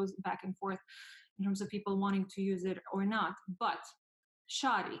and it goes back and forth in terms of people wanting to use it or not. But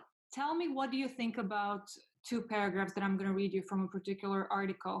Shadi, tell me, what do you think about two paragraphs that I'm going to read you from a particular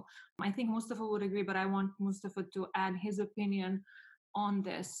article? I think Mustafa would agree, but I want Mustafa to add his opinion on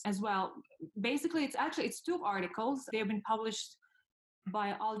this as well. Basically, it's two articles. They've been published by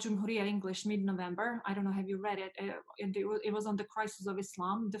Al Jumhuriya English mid-November. I don't know, have you read it? It was on the crisis of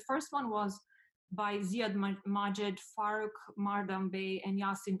Islam. The first one was by Ziad Majid, Farooq Mardam Bey, and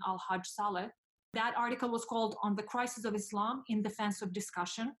Yasin Al-Hajj Saleh. That article was called On the Crisis of Islam in Defense of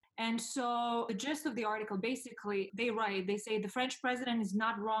Discussion. And so the gist of the article, basically, they say the French president is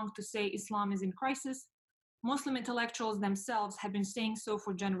not wrong to say Islam is in crisis. Muslim intellectuals themselves have been saying so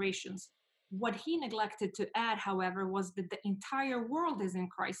for generations. What he neglected to add, however, was that the entire world is in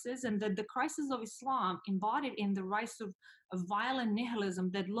crisis and that the crisis of Islam, embodied in the rise of violent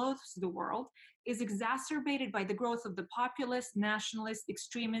nihilism that loathes the world, is exacerbated by the growth of the populist, nationalist,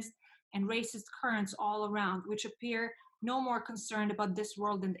 extremist, and racist currents all around, which appear no more concerned about this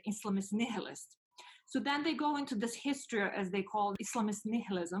world than the Islamist nihilist. So then they go into this history, as they call Islamist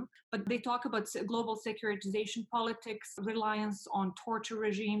nihilism, but they talk about global securitization politics, reliance on torture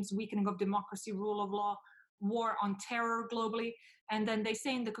regimes, weakening of democracy, rule of law, war on terror globally. And then they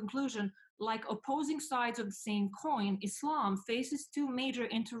say in the conclusion, like opposing sides of the same coin, Islam faces two major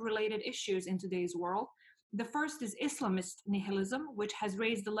interrelated issues in today's world. The first is Islamist nihilism, which has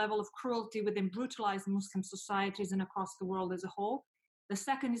raised the level of cruelty within brutalized Muslim societies and across the world as a whole. The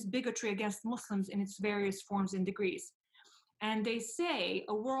second is bigotry against Muslims in its various forms and degrees. And they say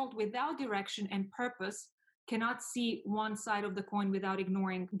a world without direction and purpose cannot see one side of the coin without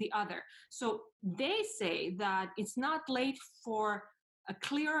ignoring the other. So they say that it's not late for a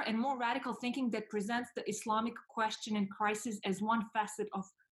clearer and more radical thinking that presents the Islamic question and crisis as one facet of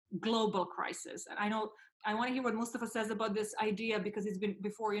global crisis. And I know I want to hear what Mustafa says about this idea, because it's been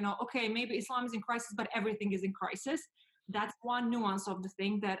before, okay, maybe Islam is in crisis, but everything is in crisis. That's one nuance of the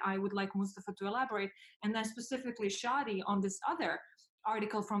thing that I would like Mustafa to elaborate. And then specifically Shadi on this other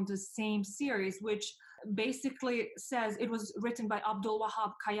article from the same series, which basically says it was written by Abdul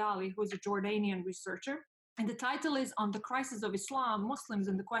Wahab Kayali, who is a Jordanian researcher. And the title is On the Crisis of Islam, Muslims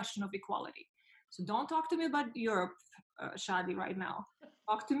and the Question of Equality. So don't talk to me about Europe, Shadi, right now.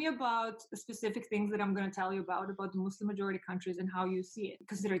 Talk to me about specific things that I'm going to tell you about the Muslim majority countries and how you see it,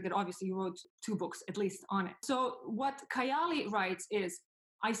 considering that obviously you wrote 2 books at least on it. So what Kayali writes is,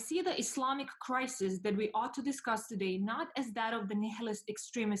 I see the Islamic crisis that we ought to discuss today not as that of the nihilist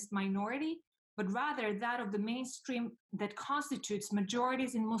extremist minority, but rather that of the mainstream that constitutes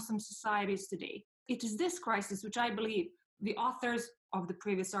majorities in Muslim societies today. It is this crisis which I believe the authors of the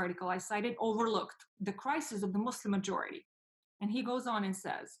previous article I cited overlooked, the crisis of the Muslim majority. And he goes on and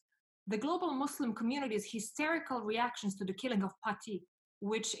says, the global Muslim community's hysterical reactions to the killing of Paty,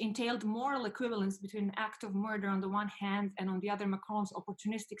 which entailed moral equivalence between an act of murder on the one hand and on the other Macron's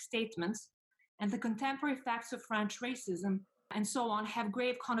opportunistic statements, and the contemporary facts of French racism, and so on, have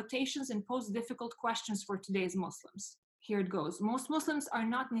grave connotations and pose difficult questions for today's Muslims. Here it goes. Most Muslims are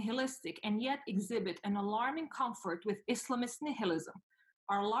not nihilistic and yet exhibit an alarming comfort with Islamist nihilism,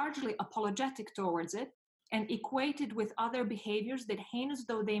 are largely apologetic towards it, and equated with other behaviors that, heinous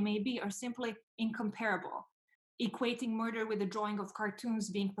though they may be, are simply incomparable, equating murder with the drawing of cartoons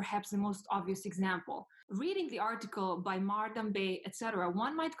being perhaps the most obvious example. Reading the article by Mardam Bey, etc.,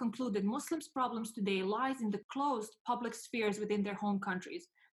 one might conclude that Muslims' problems today lies in the closed public spheres within their home countries.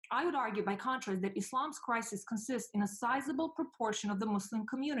 I would argue, by contrast, that Islam's crisis consists in a sizable proportion of the Muslim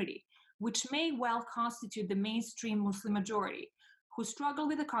community, which may well constitute the mainstream Muslim majority, who struggle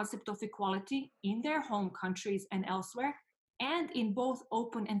with the concept of equality in their home countries and elsewhere, and in both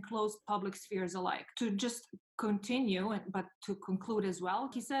open and closed public spheres alike. To just continue, but to conclude as well,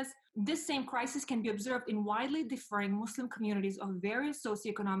 he says, this same crisis can be observed in widely differing Muslim communities of various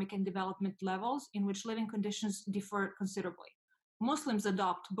socioeconomic and development levels in which living conditions differ considerably. Muslims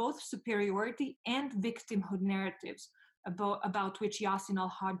adopt both superiority and victimhood narratives, about which Yasin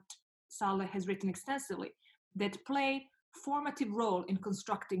al-Hajj Saleh has written extensively, that play formative role in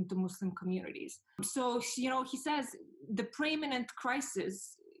constructing the Muslim communities. So, he says the preeminent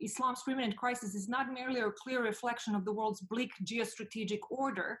crisis, Islam's preeminent crisis, is not merely a clear reflection of the world's bleak geostrategic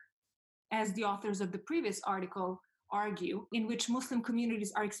order, as the authors of the previous article argue, in which Muslim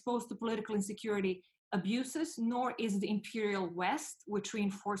communities are exposed to political insecurity abuses, nor is the imperial West, which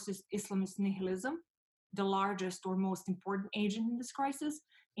reinforces Islamist nihilism, the largest or most important agent in this crisis.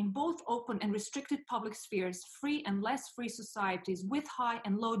 In both open and restricted public spheres, free and less free societies with high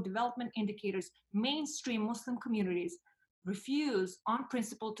and low development indicators, mainstream Muslim communities refuse on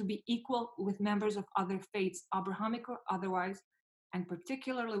principle to be equal with members of other faiths, Abrahamic or otherwise, and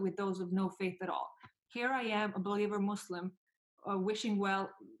particularly with those of no faith at all. Here I am, a believer Muslim, wishing well,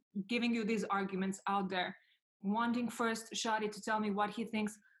 giving you these arguments out there, wanting first Shadi to tell me what he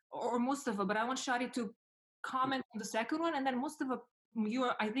thinks, or Mustafa, but I want Shadi to comment on the second one, and then Mustafa,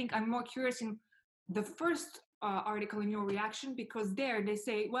 I'm more curious in the first article in your reaction, because there they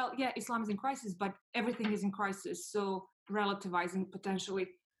say, well, yeah, Islam is in crisis, but everything is in crisis. So relativizing potentially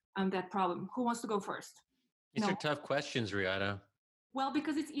that problem. Who wants to go first? These are tough questions, Rihanna. Well,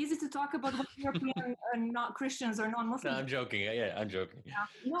 because it's easy to talk about what European not Christians or non-Muslims. No, I'm joking. Yeah, I'm joking. Yeah.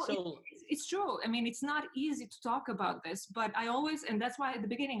 No, it's true. I mean, it's not easy to talk about this, but and that's why at the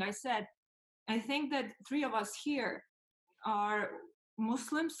beginning I said, I think that 3 of us here are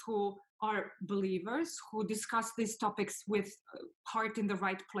Muslims who are believers, who discuss these topics with heart in the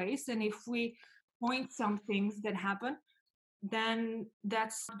right place. And if we point some things that happen, then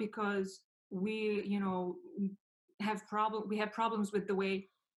that's because we have problems with the way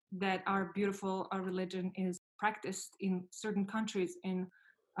that our religion is practiced in certain countries in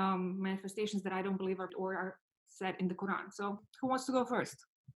manifestations that I don't believe are said in the Quran. So who wants to go first?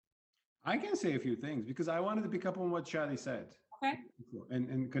 I can say a few things because I wanted to pick up on what Shadi said. Okay.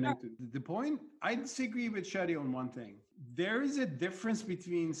 And connected. The point, I disagree with Shadi on one thing. There is a difference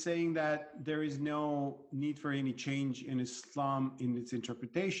between saying that there is no need for any change in Islam in its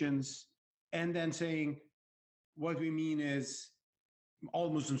interpretations, and then saying what we mean is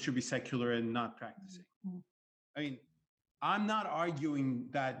all Muslims should be secular and not practicing. I mean, I'm not arguing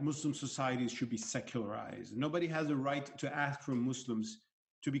that Muslim societies should be secularized. Nobody has a right to ask for Muslims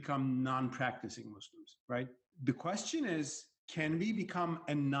to become non-practicing Muslims, right? The question is, can we become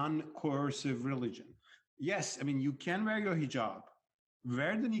a non-coercive religion? Yes, I mean, you can wear your hijab.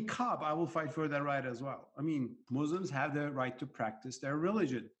 Wear the niqab, I will fight for that right as well. I mean, Muslims have the right to practice their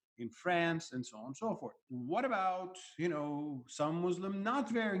religion in France and so on and so forth. What about, some Muslim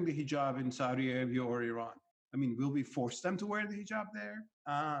not wearing the hijab in Saudi Arabia or Iran? I mean, will we force them to wear the hijab there?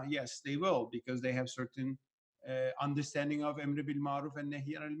 Yes, they will, because they have certain understanding of Emr bil Maruf and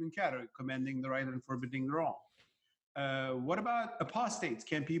Nahi al Munkar, commanding the right and forbidding the wrong. What about apostates?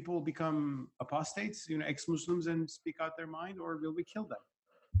 Can people become apostates, ex-Muslims, and speak out their mind, or will we kill them?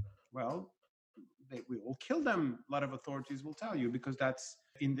 Well, we will kill them, a lot of authorities will tell you, because that's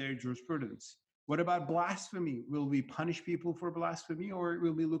in their jurisprudence. What about blasphemy? Will we punish people for blasphemy, or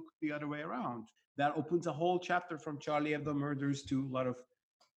will we look the other way around? That opens a whole chapter from Charlie Hebdo murders to a lot of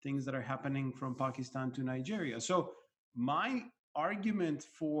things that are happening from Pakistan to Nigeria. So my argument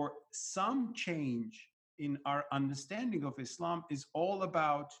for some change in our understanding of Islam is all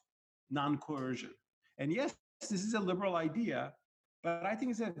about non-coercion. And yes, this is a liberal idea, but I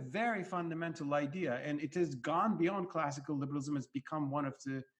think it's a very fundamental idea, and it has gone beyond classical liberalism. It's become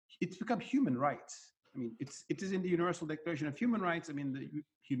it's become human rights. I mean, it is in the Universal Declaration of Human Rights. I mean, the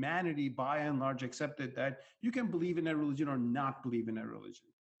humanity by and large accepted that you can believe in a religion or not believe in a religion.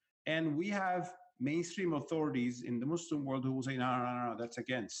 And we have mainstream authorities in the Muslim world who will say, no, that's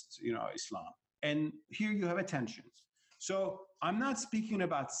against, Islam. And here you have a tension. So I'm not speaking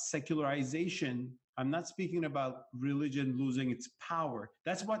about secularization. I'm not speaking about religion losing its power.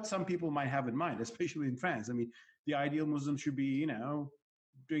 That's what some people might have in mind, especially in France. I mean, the ideal Muslim should be,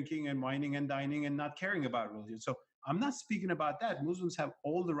 drinking and wining and dining and not caring about religion. So I'm not speaking about that. Muslims have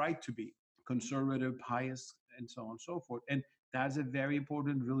all the right to be conservative, pious, and so on and so forth. And that's a very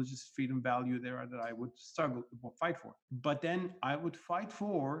important religious freedom value there that I would fight for. But then I would fight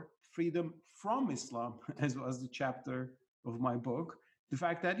for freedom from Islam, as was the chapter of my book. The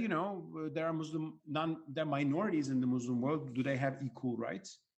fact that, there are minorities in the Muslim world. Do they have equal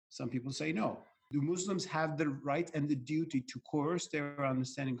rights? Some people say no. Do Muslims have the right and the duty to coerce their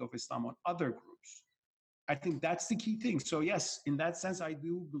understanding of Islam on other groups? I think that's the key thing. So yes, in that sense, I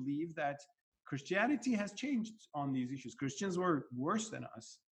do believe that Christianity has changed on these issues. Christians were worse than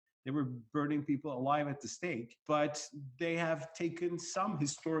us. They were burning people alive at the stake, but they have taken some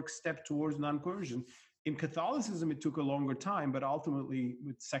historic step towards non-coercion. In Catholicism, it took a longer time, but ultimately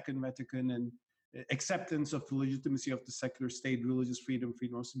with Second Vatican and acceptance of the legitimacy of the secular state, religious freedom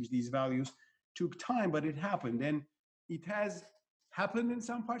of speech, these values took time, but it happened. And it has happened in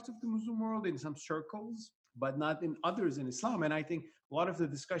some parts of the Muslim world, in some circles, but not in others in Islam. And I think a lot of the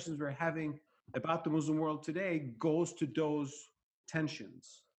discussions we're having about the Muslim world today goes to those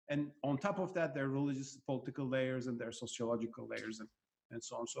tensions. And on top of that, there are religious political layers and there are sociological layers and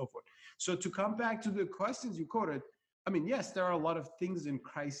so on and so forth. So to come back to the questions you quoted, I mean, yes, there are a lot of things in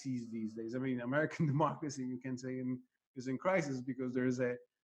crises these days. I mean, American democracy, you can say, is in crisis because there is a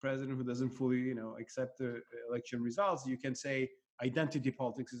president who doesn't fully, accept the election results. You can say identity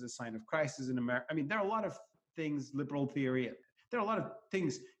politics is a sign of crisis in America. I mean, there are a lot of things, liberal theory. There are a lot of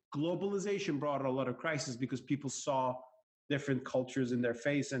things. Globalization brought a lot of crisis because people saw different cultures in their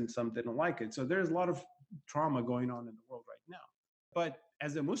face and some didn't like it. So there's a lot of trauma going on in the world right now. But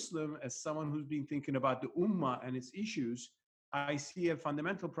as a Muslim, as someone who's been thinking about the Ummah and its issues, I see a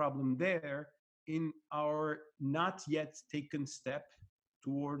fundamental problem there in our not yet taken step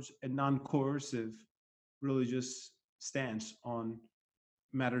towards a non-coercive religious stance on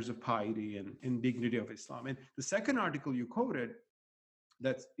matters of piety and dignity of Islam. And the second article you quoted,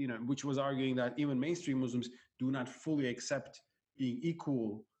 that's, which was arguing that even mainstream Muslims do not fully accept being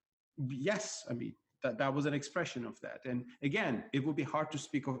equal. Yes, I mean, that was an expression of that. And again, it would be hard to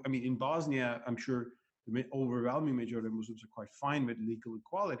speak of, I mean, in Bosnia, I'm sure the overwhelming majority of Muslims are quite fine with legal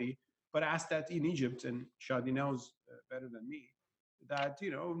equality, but ask that in Egypt, and Shadi knows better than me, that,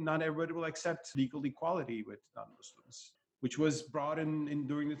 not everybody will accept legal equality with non-Muslims, which was brought in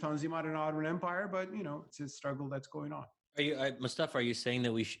during the Tanzimat and Ottoman Empire, but, it's a struggle that's going on. Mustafa, are you saying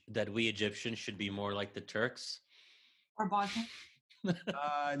that we Egyptians should be more like the Turks? Or Bosnia?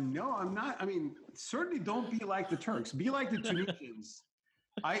 No, I'm not. I mean, certainly don't be like the Turks. Be like the Tunisians.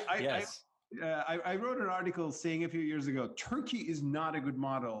 Yes. I wrote an article saying a few years ago, Turkey is not a good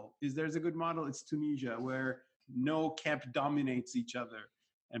model. There's a good model? It's Tunisia, where no camp dominates each other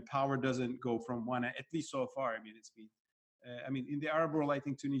and power doesn't go from one, at least so far. I mean, it's been, in the Arab world, I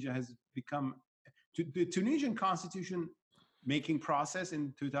think Tunisia has become, the Tunisian constitution making process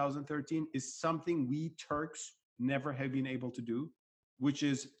in 2013 is something we Turks never have been able to do, which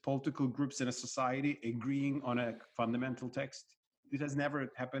is political groups in a society agreeing on a fundamental text. It has never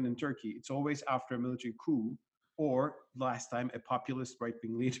happened in Turkey. It's always after a military coup, or last time a populist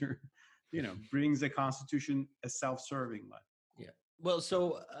right-wing leader, brings a constitution a self-serving one. Yeah. Well,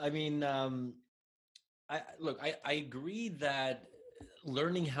 so I mean, I agree that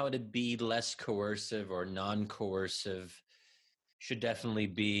learning how to be less coercive or non-coercive should definitely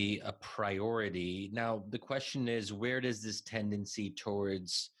be a priority. Now, the question is, where does this tendency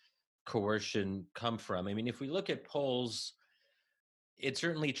towards coercion come from? I mean, if we look at polls, it's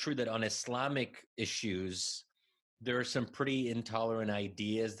certainly true that on Islamic issues, there are some pretty intolerant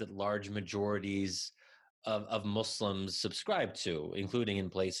ideas that large majorities of Muslims subscribe to, including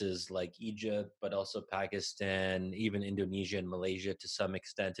in places like Egypt, but also Pakistan, even Indonesia and Malaysia to some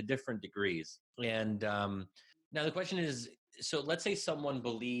extent, to different degrees. And now the question is, so let's say someone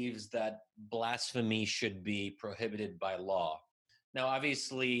believes that blasphemy should be prohibited by law. Now,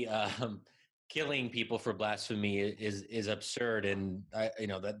 obviously, killing people for blasphemy is absurd, and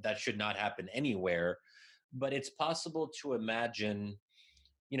that should not happen anywhere. But it's possible to imagine,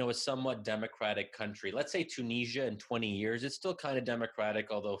 a somewhat democratic country. Let's say Tunisia in 20 years, it's still kind of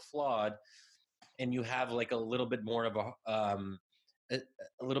democratic, although flawed, and you have like a little bit more of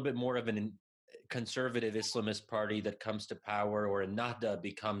an conservative Islamist party that comes to power, or Ennahda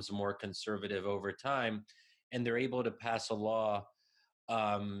becomes more conservative over time, and they're able to pass a law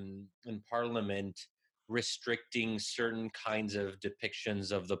in parliament restricting certain kinds of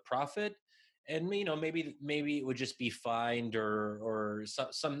depictions of the prophet, and maybe it would just be fined or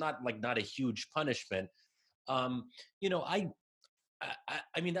some not a huge punishment. I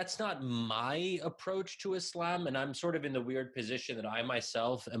mean, that's not my approach to Islam, and I'm sort of in the weird position that I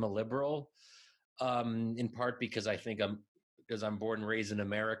myself am a liberal, in part because I'm born and raised in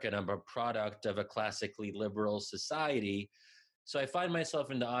America, and I'm a product of a classically liberal society. So I find myself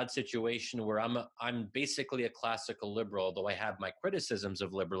in the odd situation where I'm basically a classical liberal, though I have my criticisms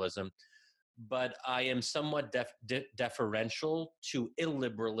of liberalism, but I am somewhat deferential to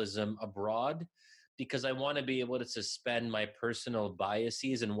illiberalism abroad, because I want to be able to suspend my personal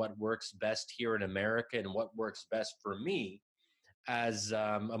biases and what works best here in America and what works best for me as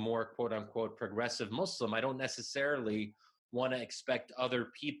a more quote unquote progressive Muslim. I don't necessarily want to expect other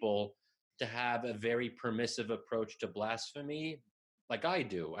people to have a very permissive approach to blasphemy like I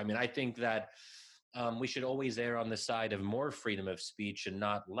do. I mean, I think that we should always err on the side of more freedom of speech and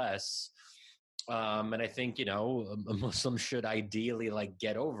not less. And I think, a Muslim should ideally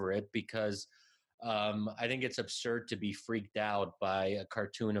get over it, because I think it's absurd to be freaked out by a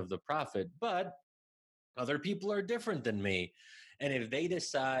cartoon of the prophet. But other people are different than me. And if they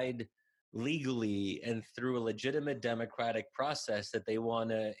decide legally and through a legitimate democratic process that they want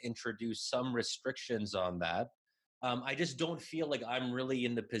to introduce some restrictions on that, I just don't feel like I'm really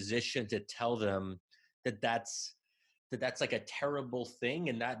in the position to tell them that that's like a terrible thing,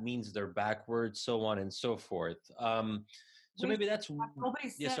 and that means they're backwards, so on and so forth. So maybe that's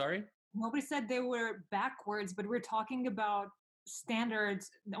sorry. Nobody said they were backwards, but we're talking about standards.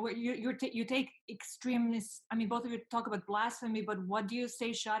 You take extremists. I mean, both of you talk about blasphemy, but what do you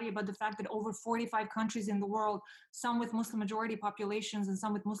say, Shadi, about the fact that over 45 countries in the world, some with Muslim majority populations and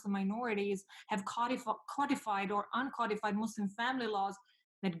some with Muslim minorities, have codified or uncodified Muslim family laws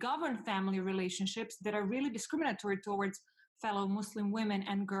that govern family relationships that are really discriminatory towards fellow Muslim women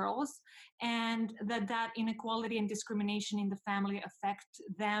and girls, and that inequality and discrimination in the family affect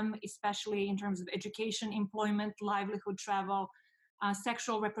them, especially in terms of education, employment, livelihood, travel,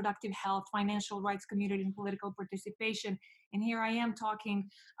 sexual reproductive health, financial rights, community and political participation. And here I am talking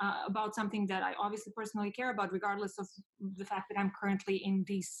about something that I obviously personally care about, regardless of the fact that I'm currently in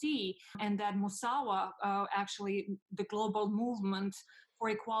DC, and that Musawa, actually the global movement for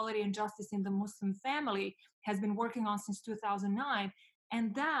equality and justice in the Muslim family, has been working on since 2009.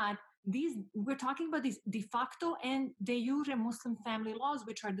 And that we're talking about these de facto and de jure Muslim family laws,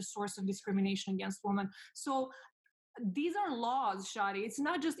 which are the source of discrimination against women. So these are laws, Shadi. It's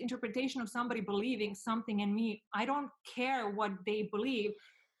not just interpretation of somebody believing something in me. I don't care what they believe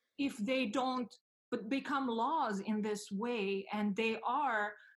if they don't but become laws in this way, and they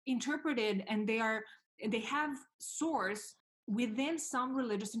are interpreted, and they have source within some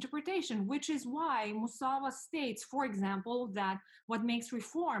religious interpretation, which is why Musawa states, for example, that what makes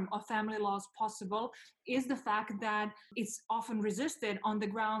reform of family laws possible is the fact that it's often resisted on the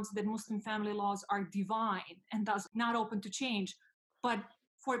grounds that Muslim family laws are divine and thus not open to change. But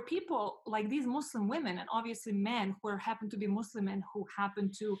for people like these Muslim women, and obviously men who happen to be Muslim and who happen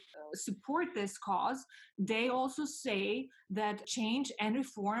to support this cause, they also say that change and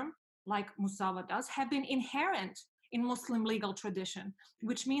reform, like Musawa does, have been inherent in Muslim legal tradition,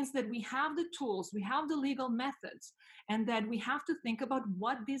 which means that we have the tools, we have the legal methods, and that we have to think about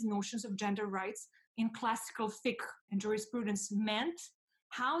what these notions of gender rights in classical fiqh and jurisprudence meant,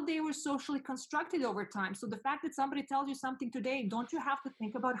 how they were socially constructed over time. So the fact that somebody tells you something today, don't you have to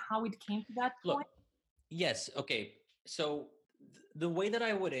think about how it came to that point? Look, yes, okay. So the way that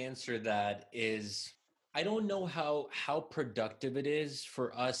I would answer that is I don't know how productive it is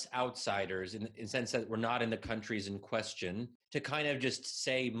for us outsiders in the sense that we're not in the countries in question to kind of just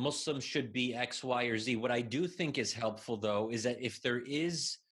say Muslims should be X, Y, or Z. What I do think is helpful though is that if there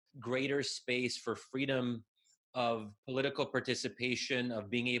is greater space for freedom of political participation, of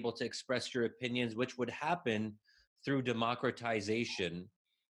being able to express your opinions, which would happen through democratization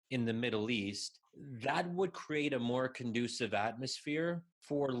in the Middle East, that would create a more conducive atmosphere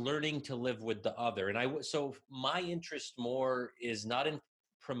for learning to live with the other. And so my interest more is not in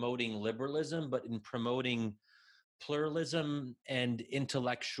promoting liberalism, but in promoting pluralism and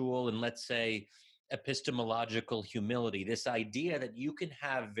intellectual and, let's say, epistemological humility. This idea that you can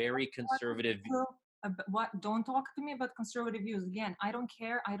have very conservative. What? Don't talk to me about conservative views again. I don't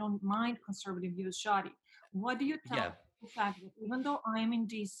care. I don't mind conservative views, Shadi. What do you tell Yeah. the fact that even though I'm in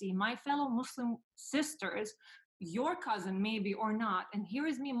DC, my fellow Muslim sisters, your cousin maybe or not, and here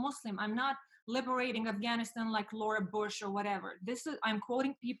is me Muslim. I'm not liberating Afghanistan like Laura Bush or whatever. I'm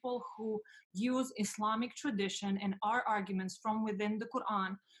quoting people who use Islamic tradition and our arguments from within the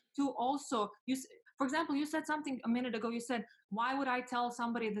Quran to also use. For example, you said something a minute ago. You said, why would I tell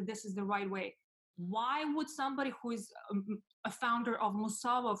somebody that this is the right way? Why would somebody who is a founder of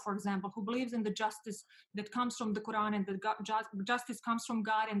Musawa, for example, who believes in the justice that comes from the Quran and that justice comes from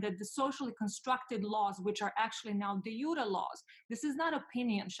God and that the socially constructed laws, which are actually now de jure laws, this is not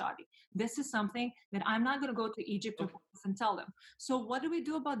opinion, Shadi. This is something that I'm not going to go to Egypt or and tell them. So what do we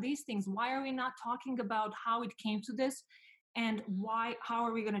do about these things? Why are we not talking about how it came to this? And how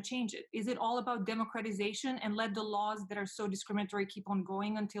are we going to change it? Is it all about democratization and let the laws that are so discriminatory keep on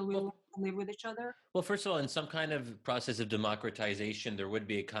going until we live with each other? Well, first of all, in some kind of process of democratization, there would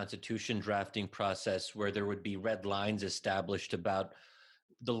be a constitution drafting process where there would be red lines established about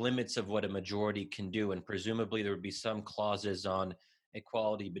the limits of what a majority can do. And presumably there would be some clauses on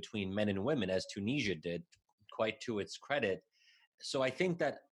equality between men and women, as Tunisia did, quite to its credit. So I think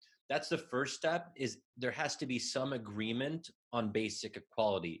that that's the first step, is there has to be some agreement on basic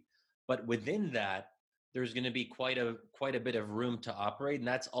equality. But within that, there's going to be quite a bit of room to operate. And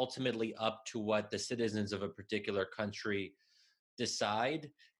that's ultimately up to what the citizens of a particular country decide.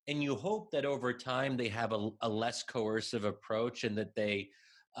 And you hope that over time they have a less coercive approach and that they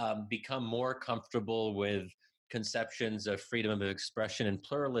become more comfortable with conceptions of freedom of expression and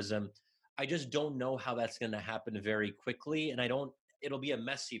pluralism. I just don't know how that's going to happen very quickly. And it'll be a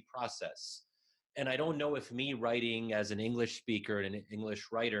messy process. And I don't know if me writing as an English speaker and an English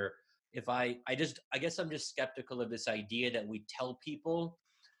writer, I guess I'm just skeptical of this idea that we tell people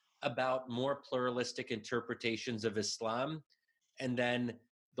about more pluralistic interpretations of Islam and then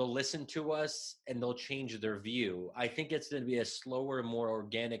they'll listen to us and they'll change their view. I think it's going to be a slower, more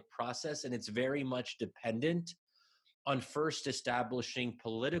organic process, and it's very much dependent on first establishing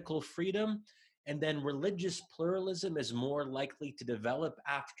political freedom, and then religious pluralism is more likely to develop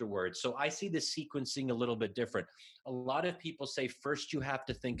afterwards. So I see the sequencing a little bit different. A lot of people say first you have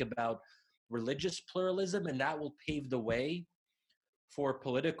to think about religious pluralism, and that will pave the way for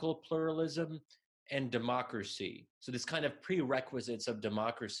political pluralism and democracy. So this kind of prerequisites of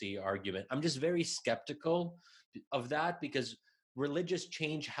democracy argument. I'm just very skeptical of that because religious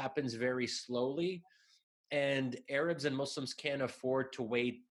change happens very slowly, and Arabs and Muslims can't afford to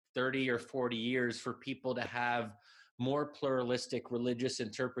wait 30 or 40 years for people to have more pluralistic religious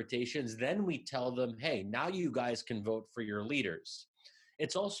interpretations. Then we tell them, hey, now you guys can vote for your leaders.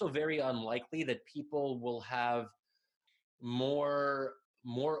 It's also very unlikely that people will have more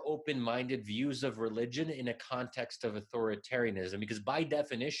open-minded views of religion in a context of authoritarianism, because by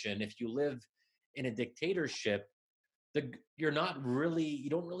definition, if you live in a dictatorship, you don't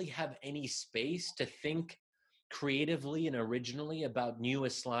really have any space to think creatively and originally about new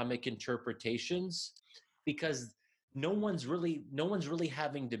Islamic interpretations, because no one's really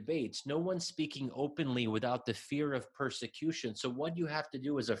having debates. No one's speaking openly without the fear of persecution. So what you have to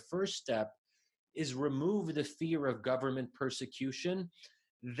do as a first step is remove the fear of government persecution.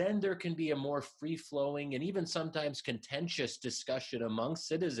 Then there can be a more free flowing and even sometimes contentious discussion among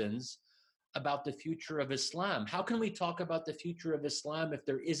citizens about the future of Islam. How can we talk about the future of Islam if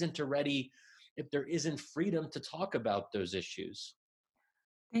there isn't freedom to talk about those issues?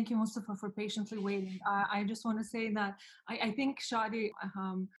 Thank you, Mustafa, for patiently waiting. I just want to say that I think Shadi,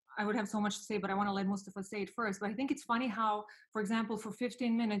 I would have so much to say, but I want to let Mustafa say it first. But I think it's funny how, for example, for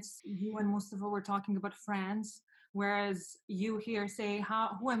 15 minutes, you and Mustafa were talking about France, whereas you here say,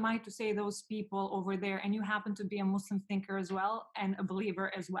 who am I to say those people over there? And you happen to be a Muslim thinker as well and a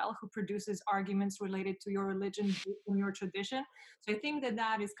believer as well, who produces arguments related to your religion and your tradition. So I think that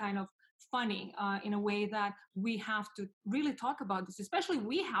that is kind of funny in a way that we have to really talk about this, especially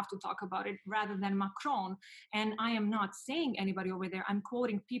we have to talk about it rather than Macron. And I am not saying anybody over there, I'm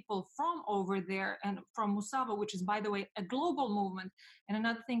quoting people from over there and from Musawa, which is, by the way, a global movement. And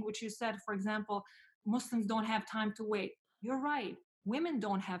another thing which you said, for example, Muslims don't have time to wait. You're right. Women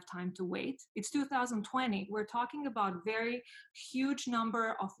don't have time to wait. It's 2020. We're talking about very huge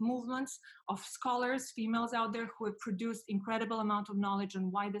number of movements of scholars, females out there who have produced incredible amount of knowledge on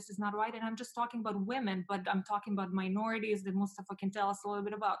why this is not right. And I'm just talking about women, but I'm talking about minorities that Mustafa can tell us a little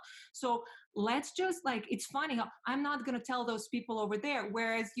bit about. So let's just it's funny how I'm not going to tell those people over there,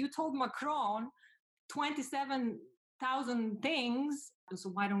 whereas you told Macron 27,000 things. So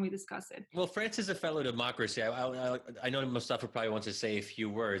why don't we discuss it? Well, France is a fellow democracy. I know Mustafa probably wants to say a few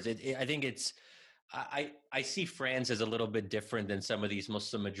words. I think I see France as a little bit different than some of these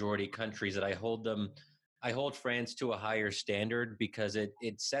Muslim majority countries. That I hold France to a higher standard because it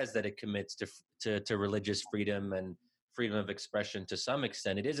says that it commits to religious freedom and freedom of expression to some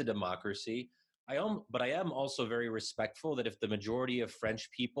extent. It is a democracy. But I am also very respectful that if the majority of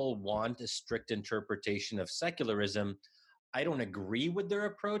French people want a strict interpretation of secularism, I don't agree with their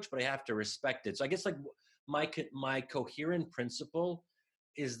approach, but I have to respect it. So I guess my coherent principle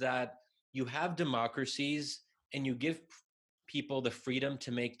is that you have democracies and you give people the freedom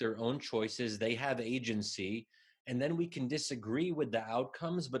to make their own choices. They have agency, and then we can disagree with the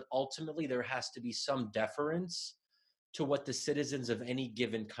outcomes, but ultimately there has to be some deference to what the citizens of any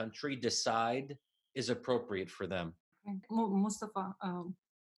given country decide is appropriate for them. Mustafa,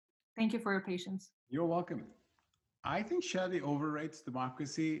 thank you for your patience. You're welcome. I think Shadi overrates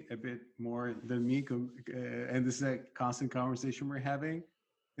democracy a bit more than me, and this is a constant conversation we're having,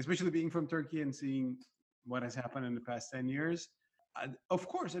 especially being from Turkey and seeing what has happened in the past 10 years. Of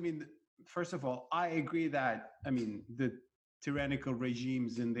course, I mean, first of all, I agree that, the tyrannical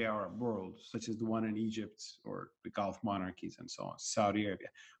regimes in the Arab world, such as the one in Egypt or the Gulf monarchies and so on, Saudi Arabia,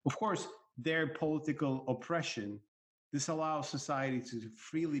 of course, their political oppression disallows society to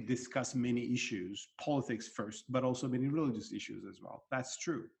freely discuss many issues, politics first, but also many religious issues as well. That's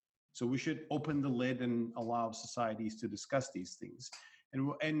true. So we should open the lid and allow societies to discuss these things.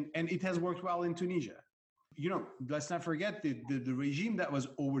 And it has worked well in Tunisia. Let's not forget the regime that was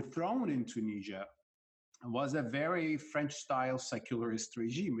overthrown in Tunisia was a very French-style secularist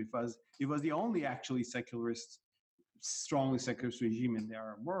regime. It was the only actually strongly secularist regime in the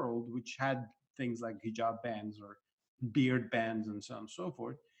Arab world, which had things like hijab bans or beard bans and so on and so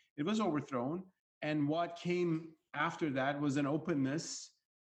forth. It was overthrown. And what came after that was an openness,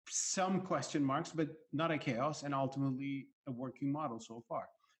 some question marks, but not a chaos, and ultimately a working model so far.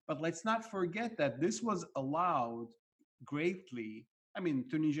 But let's not forget that this was allowed greatly.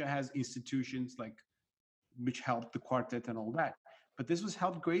 Tunisia has institutions which helped the quartet and all that. But this was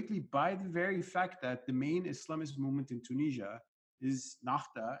helped greatly by the very fact that the main Islamist movement in Tunisia is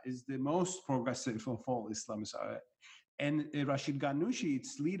Nahda, is the most progressive of all Islamists. And Rashid Ghannouchi,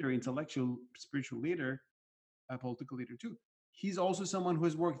 its leader, intellectual, spiritual leader, a political leader too, he's also someone who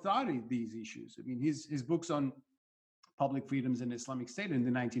has worked out these issues. His books on public freedoms in Islamic State in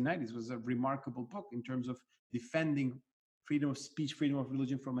the 1990s was a remarkable book in terms of defending freedom of speech, freedom of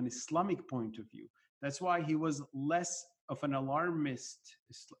religion from an Islamic point of view. That's why he was less of an alarming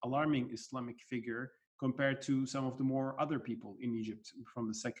Islamic figure compared to some of the more other people in Egypt from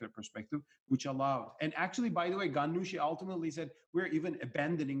the secular perspective, which allowed. And actually, by the way, Ghannouchi ultimately said, we're even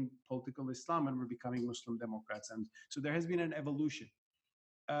abandoning political Islam and we're becoming Muslim Democrats. And so there has been an evolution.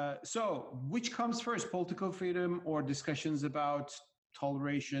 So which comes first, political freedom or discussions about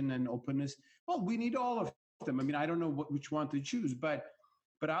toleration and openness? Well, we need all of them. I don't know which one to choose, but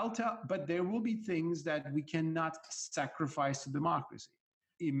there will be things that we cannot sacrifice to democracy.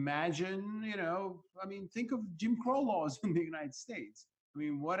 Imagine, think of Jim Crow laws in the United States.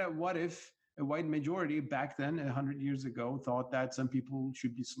 What if a white majority back then, 100 years ago, thought that some people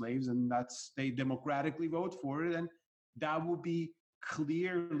should be slaves, and they democratically vote for it, and that would be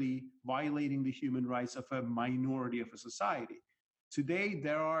clearly violating the human rights of a minority of a society. Today,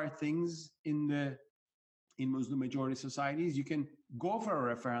 there are things in Muslim majority societies. You can go for a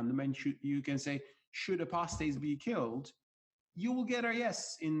referendum and you can say, should apostates be killed? You will get a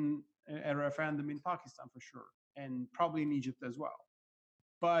yes in a referendum in Pakistan for sure, and probably in Egypt as well.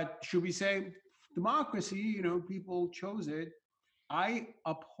 But should we say democracy, people chose it? I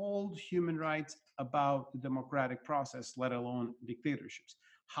uphold human rights about the democratic process, let alone dictatorships.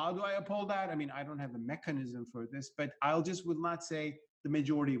 How do I uphold that? I mean, I don't have a mechanism for this, but will not say the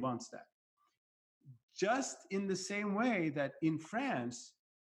majority wants that. Just in the same way that in France,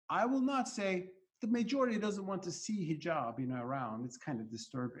 I will not say the majority doesn't want to see hijab, around. It's kind of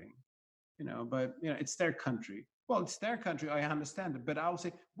disturbing, but it's their country. Well, it's their country. I understand it, but I will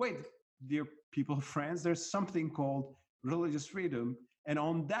say, wait, dear people of France, there's something called religious freedom, and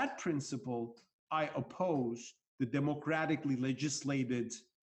on that principle, I oppose the democratically legislated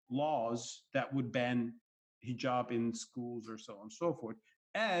laws that would ban hijab in schools or so on and so forth,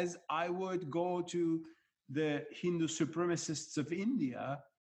 as I would go to the Hindu supremacists of India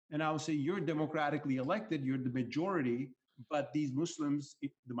and I would say, you're democratically elected, you're the majority, but these Muslims,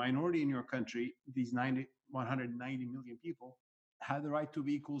 the minority in your country, these 190 million people, have the right to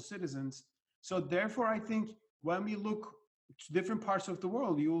be equal citizens. So therefore, I think when we look to different parts of the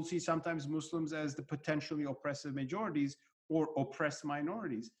world, you will see sometimes Muslims as the potentially oppressive majorities or oppressed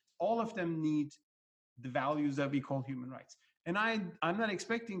minorities. All of them need the values that we call human rights. And I'm not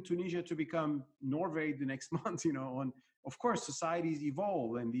expecting Tunisia to become Norway the next month, of course, societies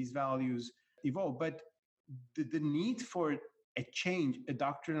evolve and these values evolve, but the need for a change, a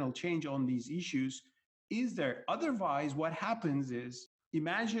doctrinal change on these issues is there. Otherwise, what happens is,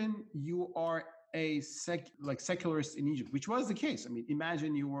 imagine you are a secularist in Egypt, which was the case. I mean,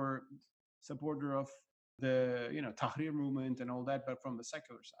 imagine you were supporter of the Tahrir movement and all that, but from the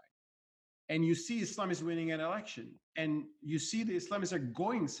secular side. And you see Islamists winning an election, and you see the Islamists are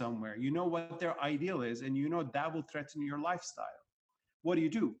going somewhere. You know what their ideal is, and that will threaten your lifestyle. What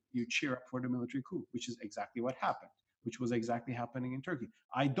do? You cheer up for the military coup, which is exactly what happened, which was exactly happening in Turkey.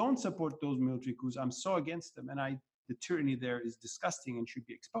 I don't support those military coups. I'm so against them, and the tyranny there is disgusting and should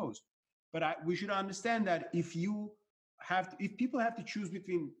be exposed. But we should understand that if people have to choose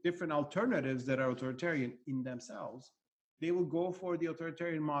between different alternatives that are authoritarian in themselves, they will go for the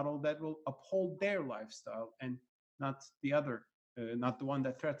authoritarian model that will uphold their lifestyle and not the other, not the one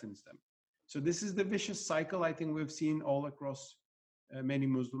that threatens them. So this is the vicious cycle I think we've seen all across many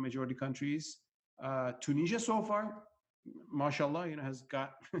Muslim majority countries. Tunisia so far, mashallah,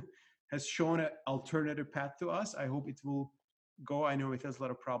 has shown an alternative path to us. I hope it will go. I know it has a lot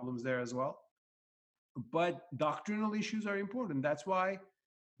of problems there as well. But doctrinal issues are important. That's why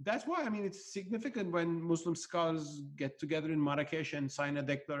I mean, it's significant when Muslim scholars get together in Marrakesh and sign a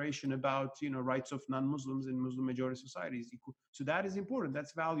declaration about, rights of non-Muslims in Muslim majority societies. So that is important.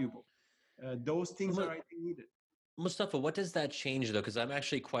 That's valuable. Those things are, I think, needed. Mustafa, what does that change, though? Because I'm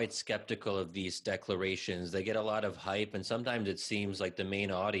actually quite skeptical of these declarations. They get a lot of hype, and sometimes it seems like the main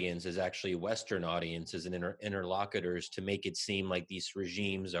audience is actually Western audiences and interlocutors to make it seem like these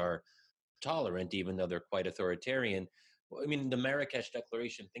regimes are tolerant, even though they're quite authoritarian. I mean, the Marrakesh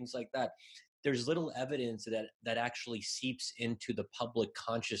Declaration, things like that. There's little evidence that actually seeps into the public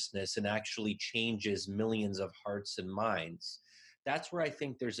consciousness and actually changes millions of hearts and minds. That's where I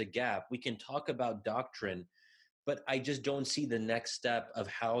think there's a gap. We can talk about doctrine, but I just don't see the next step of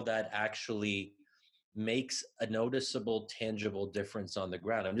how that actually makes a noticeable, tangible difference on the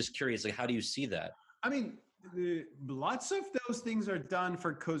ground. I'm just curious, how do you see that? I mean, lots of those things are done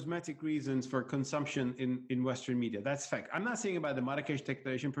for cosmetic reasons, for consumption in Western media. That's fact. I'm not saying about the Marrakesh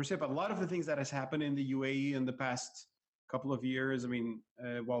Declaration per se, but a lot of the things that has happened in the UAE in the past couple of years,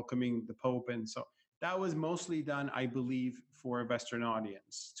 welcoming the Pope and so, that was mostly done, I believe, for a Western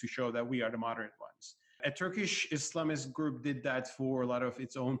audience to show that we are the moderate ones. A Turkish Islamist group did that for a lot of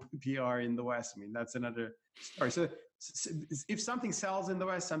its own PR in the West. I mean, that's another story. So if something sells in the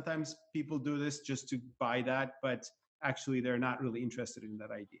West, sometimes people do this just to buy that, but actually they're not really interested in that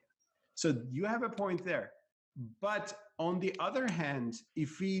idea. So you have a point there. But on the other hand,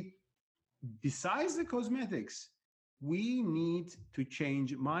 besides the cosmetics, we need to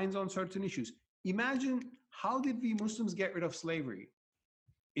change minds on certain issues. Imagine, how did we Muslims get rid of slavery?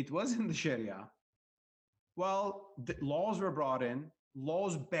 It was in the Sharia. Well, the laws were brought in.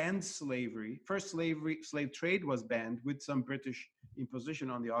 Laws banned slavery. First, slave trade was banned with some British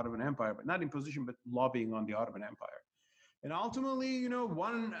imposition on the Ottoman Empire, but not imposition, but lobbying on the Ottoman Empire. And ultimately,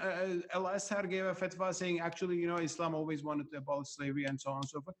 one Al-Assad gave a fatwa saying, actually, Islam always wanted to abolish slavery and so on and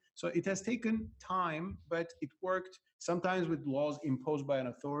so forth. So it has taken time, but it worked sometimes with laws imposed by an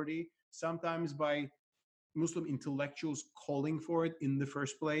authority, sometimes by Muslim intellectuals calling for it in the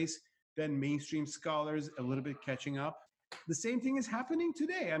first place, then mainstream scholars a little bit catching up. The same thing is happening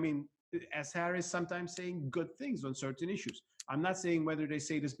today. I mean, Azhar is sometimes saying good things on certain issues. I'm not saying whether they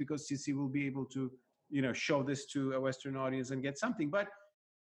say this because Sisi will be able to, show this to a Western audience and get something, but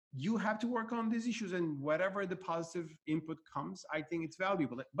you have to work on these issues, and whatever the positive input comes, I think it's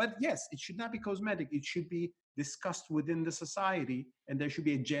valuable. But yes, it should not be cosmetic. It should be discussed within the society, and there should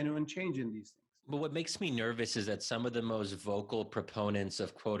be a genuine change in these things. But what makes me nervous is that some of the most vocal proponents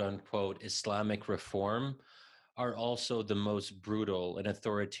of quote unquote Islamic reform are also the most brutal and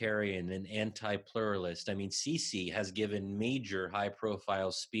authoritarian and anti-pluralist. I mean, Sisi has given major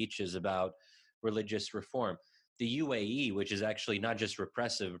high-profile speeches about religious reform. The UAE, which is actually not just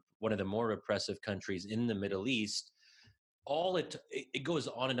repressive, one of the more repressive countries in the Middle East, it goes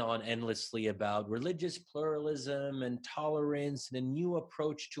on and on endlessly about religious pluralism and tolerance and a new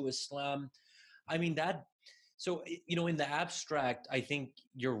approach to Islam. I mean, so, in the abstract, I think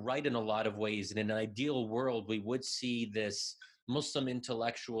you're right in a lot of ways. In an ideal world, we would see this Muslim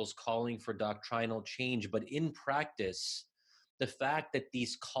intellectuals calling for doctrinal change. But in practice, the fact that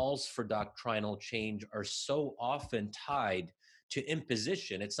these calls for doctrinal change are so often tied to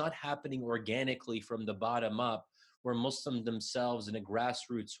imposition, it's not happening organically from the bottom up, where Muslims themselves in a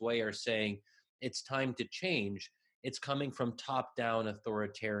grassroots way are saying it's time to change. It's coming from top-down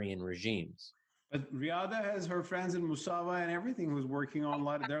authoritarian regimes. But Riada has her friends in Musawa and everything who's working on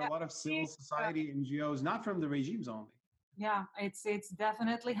there are a lot of civil society NGOs, not from the regimes only. Yeah, it's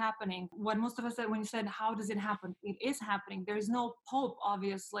definitely happening. What most of us said when you said, how does it happen? It is happening. There is no pope,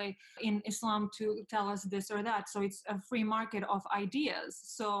 obviously, in Islam to tell us this or that. So it's a free market of ideas.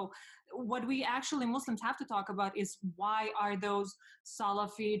 So what we actually Muslims have to talk about is why are those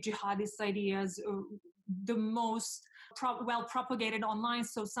Salafi jihadist ideas the most well propagated online?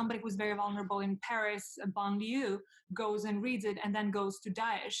 So somebody who's very vulnerable in Paris, banlieue, goes and reads it and then goes to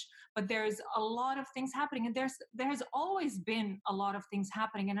Daesh. But there's a lot of things happening, and there's always been a lot of things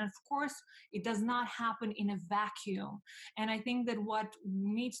happening, and of course it does not happen in a vacuum. And I think that what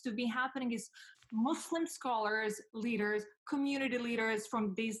needs to be happening is Muslim scholars, leaders, community leaders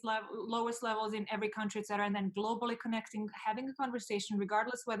from these lowest levels in every country, etc., and then globally connecting, having a conversation,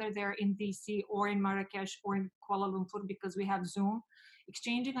 regardless whether they're in DC or in Marrakesh or in Kuala Lumpur, because we have Zoom,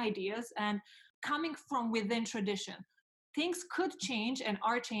 exchanging ideas and coming from within tradition. Things could change and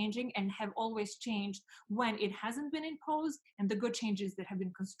are changing and have always changed when it hasn't been imposed, and the good changes that have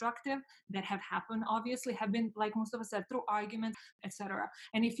been constructive, that have happened, obviously, have been, like Mustafa said, through arguments, etc.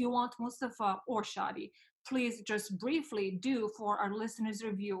 And if you want Mustafa or Shadi, please just briefly do, for our listeners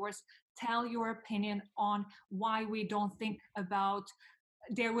or viewers, tell your opinion on why we don't think about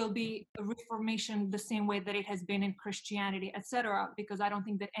there will be a reformation the same way that it has been in Christianity, etc., because I don't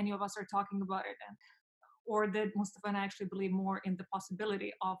think that any of us are talking about it. Or that Mustafa and I actually believe more in the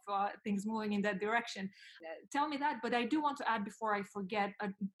possibility of things moving in that direction. Tell me that, but I do want to add before I forget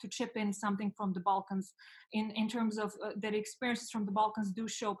to chip in something from the Balkans in terms of that experiences from the Balkans do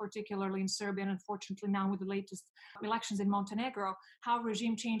show, particularly in Serbia, and unfortunately now with the latest elections in Montenegro, how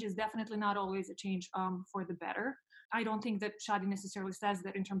regime change is definitely not always a change for the better. I don't think that Shadi necessarily says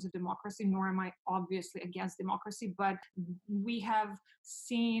that in terms of democracy, nor am I obviously against democracy, but we have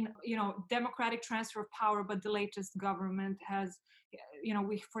seen, democratic transfer of power, but the latest government has,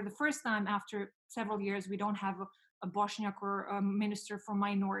 we, for the first time after several years, we don't have a Bosniak or a minister for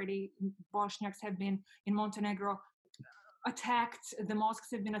minority. Bosniaks have been in Montenegro attacked, the mosques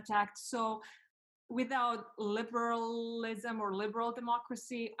have been attacked. So without liberalism or liberal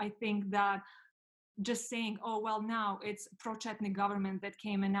democracy, I think that just saying, oh, well, now it's pro-Chetnik government that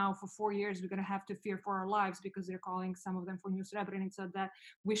came, and now for 4 years we're going to have to fear for our lives because they're calling some of them for New Srebrenica, that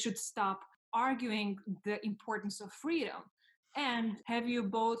we should stop arguing the importance of freedom. And have you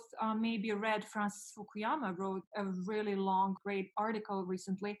both maybe read Francis Fukuyama wrote a really long, great article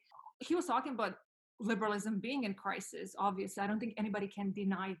recently. He was talking about liberalism being in crisis. Obviously, I don't think anybody can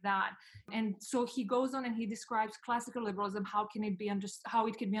deny that. And so he goes on and he describes classical liberalism, how it can be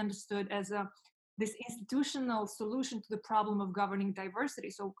understood as this institutional solution to the problem of governing diversity.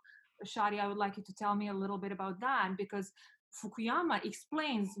 So, Shadi, I would like you to tell me a little bit about that, because Fukuyama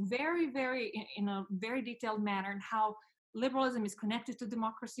explains in a very detailed manner how liberalism is connected to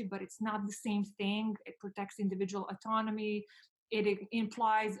democracy, but it's not the same thing. It protects individual autonomy. It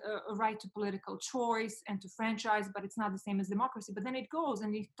implies a right to political choice and to franchise, but it's not the same as democracy. But then it goes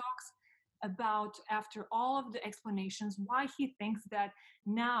and it talks about, after all of the explanations, why he thinks that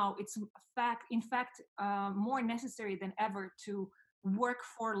now it's in fact more necessary than ever to work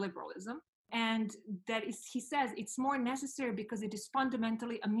for liberalism. And that is, he says, it's more necessary because it is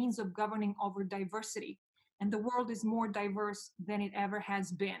fundamentally a means of governing over diversity. And the world is more diverse than it ever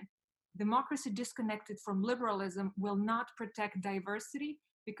has been. Democracy disconnected from liberalism will not protect diversity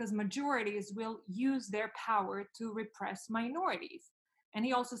because majorities will use their power to repress minorities. And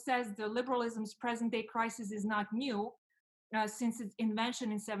he also says the liberalism's present day crisis is not new. Since its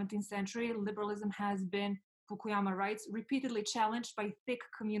invention in 17th century, liberalism has been, Fukuyama writes, repeatedly challenged by thick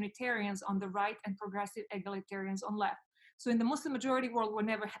communitarians on the right and progressive egalitarians on left. So in the Muslim majority world,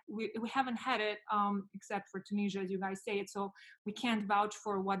 we haven't had it, except for Tunisia, as you guys say it. So we can't vouch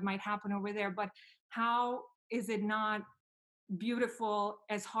for what might happen over there. But how is it not beautiful,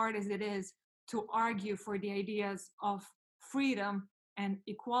 as hard as it is, to argue for the ideas of freedom and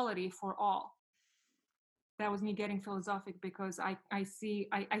equality for all? That was me getting philosophic because I see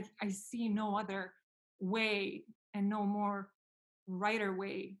no other way and no more righter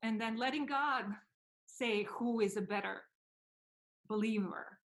way. And then letting God say who is a better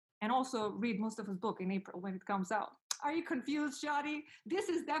believer. And also read Mustafa's book in April when it comes out. Are you confused, Shadi? This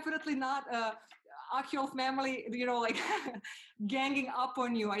is definitely not a Akyol family, like ganging up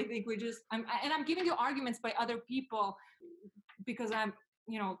on you. I think I'm giving you arguments by other people because I'm,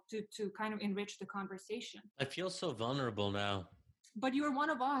 to kind of enrich the conversation. I feel so vulnerable now. But you're one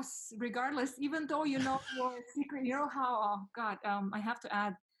of us, regardless, even though your secret, how, oh God, I have to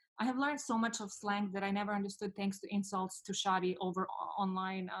add, I have learned so much of slang that I never understood thanks to insults to Shadi over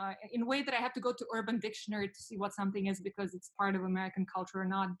online, in a way that I have to go to Urban Dictionary to see what something is because it's part of American culture or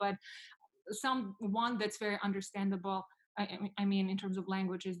not. But one that's very understandable, I mean, in terms of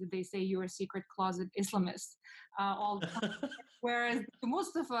languages, that they say you're a secret closet Islamist all the time. Whereas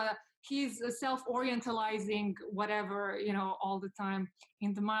Mustafa, he's self-orientalizing whatever, all the time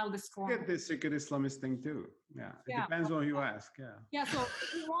in the mildest form. Get the secret Islamist thing too. Yeah, it depends on who you ask. Yeah. So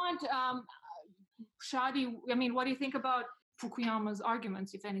if you want, Shadi, I mean, what do you think about Fukuyama's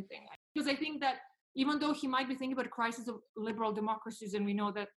arguments, if anything? Because I think that even though he might be thinking about a crisis of liberal democracies, and we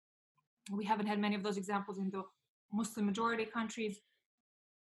know that we haven't had many of those examples in the Muslim majority countries,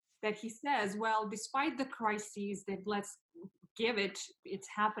 that he says, well, despite the crises that let's give it's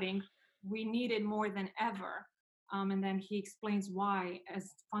happening, we need it more than ever. And then he explains why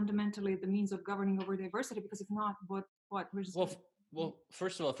as fundamentally the means of governing over diversity, because if not, what? Well,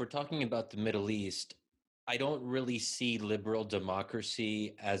 first of all, if we're talking about the Middle East, I don't really see liberal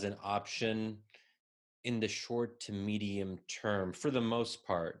democracy as an option in the short to medium term for the most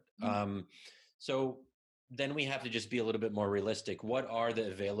part. Mm-hmm. So then we have to just be a little bit more realistic. What are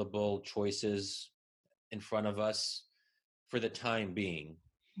the available choices in front of us for the time being?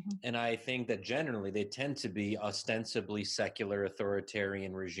 Mm-hmm. And I think that generally they tend to be ostensibly secular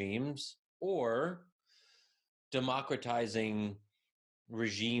authoritarian regimes or democratizing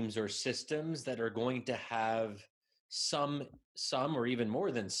regimes or systems that are going to have some or even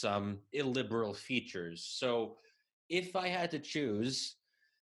more than some illiberal features. So if I had to choose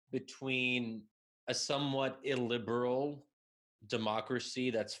between a somewhat illiberal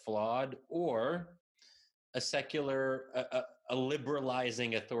democracy that's flawed or a secular, a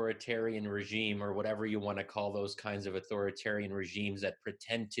liberalizing authoritarian regime, or whatever you want to call those kinds of authoritarian regimes that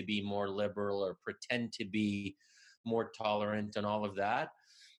pretend to be more liberal or pretend to be more tolerant and all of that.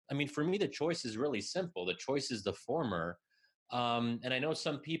 I mean, for me, the choice is really simple. The choice is the former. And I know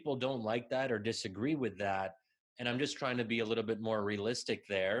some people don't like that or disagree with that. And I'm just trying to be a little bit more realistic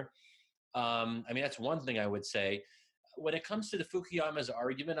there. I mean, that's one thing I would say. When it comes to the Fukuyama's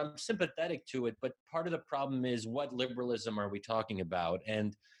argument, I'm sympathetic to it, but part of the problem is what liberalism are we talking about?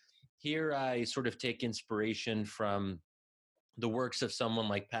 And here I sort of take inspiration from the works of someone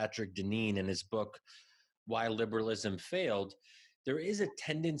like Patrick Deneen in his book, Why Liberalism Failed. There is a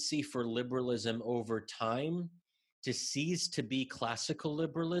tendency for liberalism over time to cease to be classical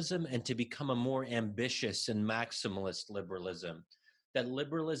liberalism and to become a more ambitious and maximalist liberalism. That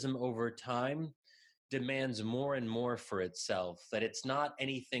liberalism over time demands more and more for itself, that it's not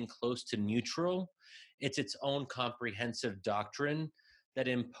anything close to neutral. It's its own comprehensive doctrine that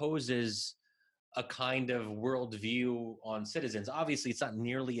imposes a kind of worldview on citizens. Obviously, it's not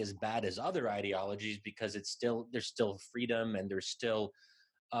nearly as bad as other ideologies because there's still freedom and there's still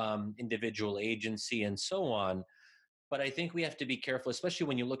individual agency and so on. But I think we have to be careful, especially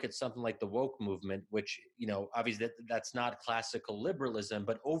when you look at something like the woke movement, which, obviously that's not classical liberalism,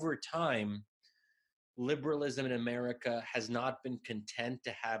 but over time, liberalism in America has not been content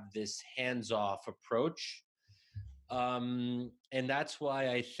to have this hands-off approach. And that's why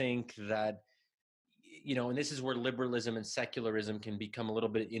I think that, and this is where liberalism and secularism can become a little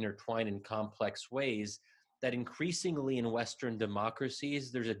bit intertwined in complex ways, that increasingly in Western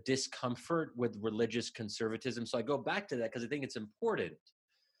democracies, there's a discomfort with religious conservatism. So I go back to that because I think it's important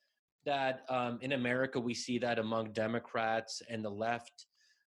that in America, we see that among Democrats and the left,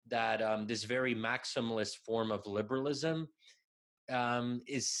 that this very maximalist form of liberalism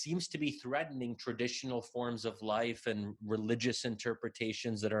seems to be threatening traditional forms of life and religious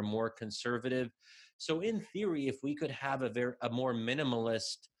interpretations that are more conservative. So, in theory, if we could have a more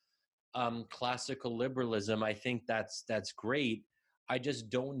minimalist classical liberalism, I think that's great. I just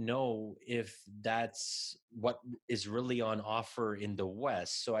don't know if that's what is really on offer in the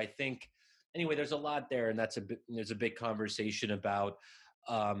West. So I think, anyway, there's a lot there, and there's a big conversation about.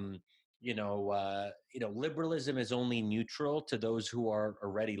 Um, liberalism is only neutral to those who are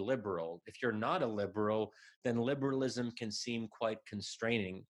already liberal. If you're not a liberal, then liberalism can seem quite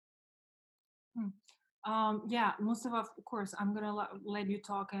constraining. Yeah, Mustafa, of course, I'm gonna let you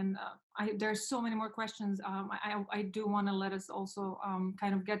talk, and there's so many more questions. I do want to let us also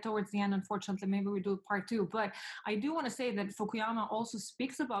kind of get towards the end. Unfortunately, maybe we do part two, but I do want to say that Fukuyama also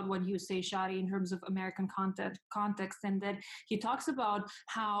speaks about what you say, Shadi, in terms of American context, and that he talks about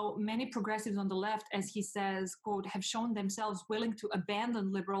how many progressives on the left, as he says, quote, have shown themselves willing to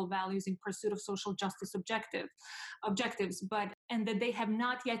abandon liberal values in pursuit of social justice objectives, and that they have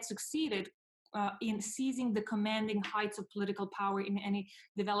not yet succeeded in seizing the commanding heights of political power in any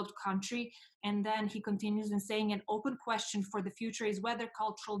developed country. And then he continues in saying, an open question for the future is whether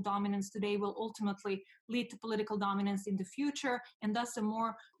cultural dominance today will ultimately lead to political dominance in the future, and thus a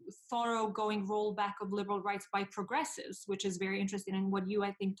more thoroughgoing rollback of liberal rights by progressives, which is very interesting and what you,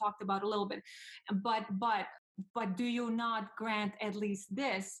 I think, talked about a little bit. But do you not grant at least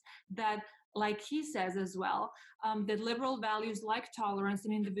this, that like he says as well, that liberal values like tolerance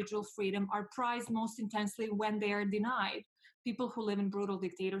and individual freedom are prized most intensely when they are denied. People who live in brutal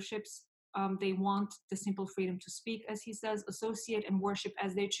dictatorships, they want the simple freedom to speak, as he says, associate and worship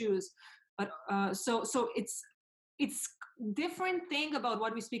as they choose. But so it's different thing about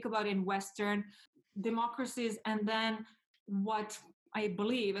what we speak about in Western democracies, and then what I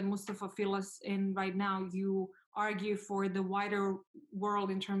believe, and Mustafa fill us in right now, you argue for the wider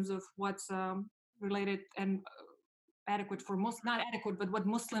world in terms of what's related and adequate for not adequate, but what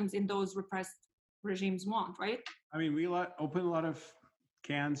Muslims in those repressed regimes want, right? I mean, we open a lot of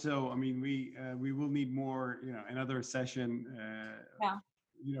cans, so I mean, we will need more, another session,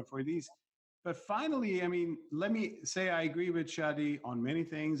 for these. But finally, I mean, let me say I agree with Shadi on many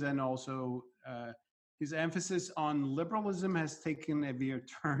things, and also his emphasis on liberalism has taken a weird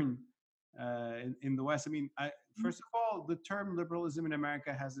turn in the West. I mean, first of all, the term liberalism in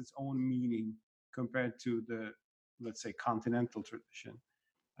America has its own meaning compared to the, let's say, continental tradition.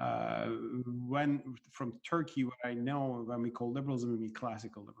 When from Turkey, what I know when we call liberalism, we mean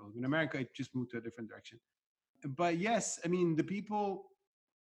classical liberalism. In America, it just moved to a different direction. But yes, I mean, the people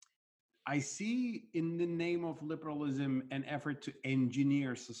I see in the name of liberalism an effort to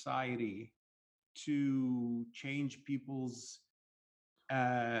engineer society to change people's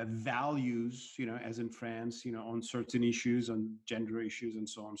values, as in France, on certain issues, on gender issues, and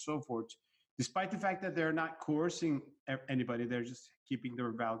so on and so forth, despite the fact that they're not coercing anybody, they're just keeping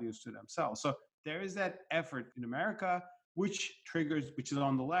their values to themselves. So there is that effort in America, which is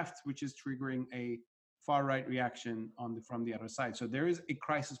on the left, which is triggering a far right reaction from the other side. So there is a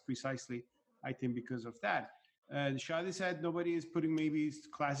crisis precisely, I think, because of that. Shadi said nobody is putting maybe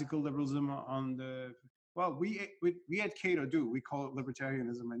classical liberalism on the. Well, we at Cato do. We call it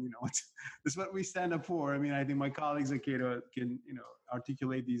libertarianism, and it's what we stand up for. I mean, I think my colleagues at Cato can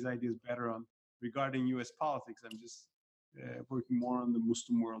articulate these ideas better on regarding U.S. politics. I'm just working more on the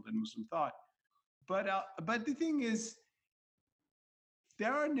Muslim world and Muslim thought. But the thing is,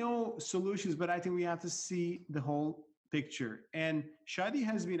 there are no solutions. But I think we have to see the whole picture. And Shadi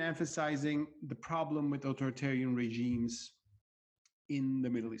has been emphasizing the problem with authoritarian regimes in the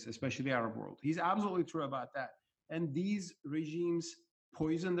Middle East, especially the Arab world. He's absolutely true about that. And these regimes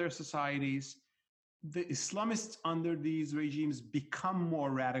poison their societies. The Islamists under these regimes become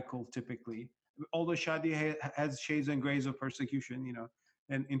more radical typically, although Shadi has shades and grays of persecution,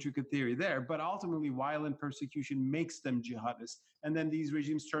 an intricate theory there, but ultimately violent persecution makes them jihadists. And then these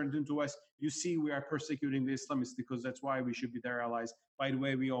regimes turned into us. You see, we are persecuting the Islamists because that's why we should be their allies. By the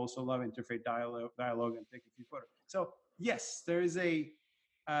way, we also love interfaith dialogue and take a few photos. So yes, there is a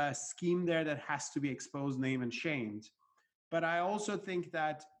scheme there that has to be exposed, named, and shamed. But I also think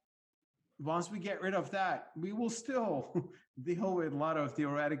that once we get rid of that, we will still deal with a lot of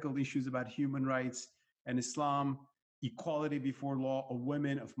theoretical issues about human rights and Islam equality before law of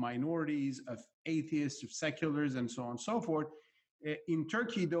women, of minorities, of atheists, of seculars, and so on and so forth. In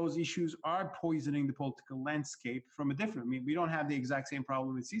Turkey, those issues are poisoning the political landscape from a different. I mean, we don't have the exact same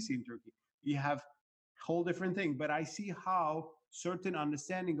problem with Sisi in Turkey. We have a whole different thing. But I see how certain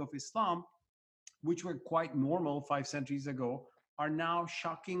understanding of Islam, which were quite normal 5 centuries ago, are now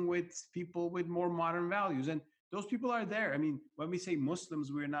shocking with people with more modern values. And those people are there. I mean, when we say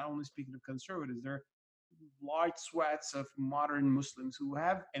Muslims, we're not only speaking of conservatives. There are large swaths of modern Muslims who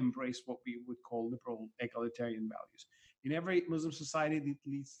have embraced what we would call liberal egalitarian values. In every Muslim society, it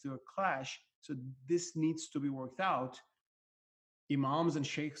leads to a clash. So this needs to be worked out. Imams and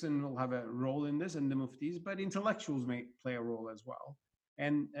sheikhs will have a role in this, and the muftis, but intellectuals may play a role as well.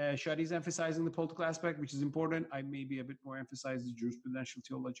 And Shadi is emphasizing the political aspect, which is important. I maybe a bit more emphasize the jurisprudential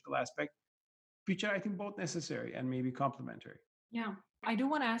theological aspect, which are, I think, both necessary and maybe complementary. Yeah. I do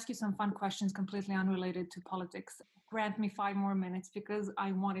want to ask you some fun questions completely unrelated to politics. Grant me 5 more minutes because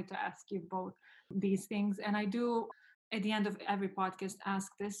I wanted to ask you both these things. And I do, at the end of every podcast,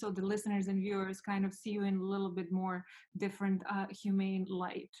 ask this so the listeners and viewers kind of see you in a little bit more different humane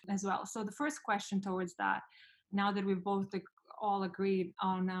light as well. So the first question towards that, now that we've both all agreed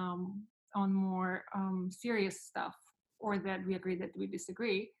on more serious stuff, or that we agree that we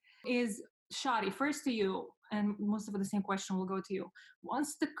disagree, is Shadi, first to you, and most of the same question will go to you.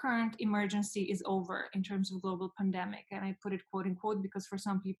 Once the current emergency is over in terms of global pandemic, and I put it quote unquote because for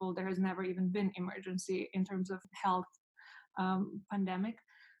some people there has never even been emergency in terms of health pandemic,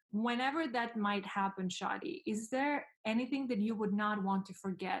 whenever that might happen, Shadi, is there anything that you would not want to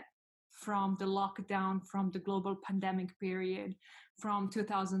forget from the lockdown, from the global pandemic period, from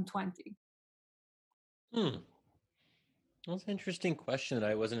 2020? That's an interesting question that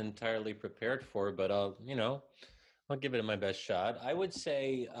I wasn't entirely prepared for, but I'll give it my best shot. I would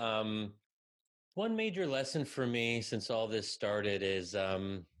say one major lesson for me since all this started is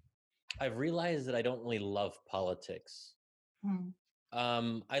I've realized that I don't really love politics.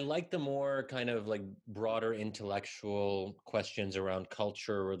 I like the more kind of like broader intellectual questions around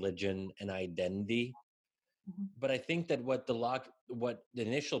culture, religion, and identity. But I think that what the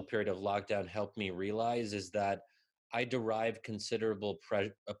initial period of lockdown helped me realize is that I derive considerable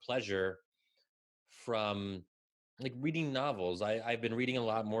pleasure from like reading novels. I've been reading a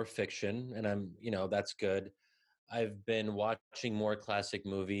lot more fiction, and that's good. I've been watching more classic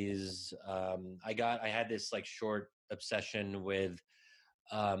movies. I had this like short obsession with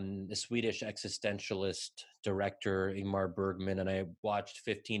the Swedish existentialist director Ingmar Bergman, and I watched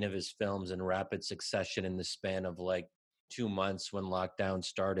 15 of his films in rapid succession in the span of like 2 months when lockdown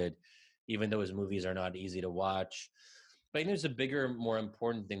started, even though his movies are not easy to watch. But I think there's a bigger, more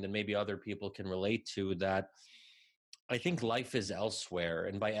important thing that maybe other people can relate to, that I think life is elsewhere.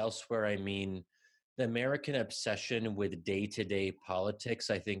 And by elsewhere, I mean the American obsession with day-to-day politics,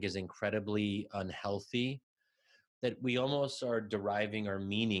 I think, is incredibly unhealthy. That we almost are deriving our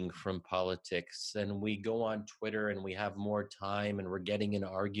meaning from politics, and we go on Twitter and we have more time and we're getting in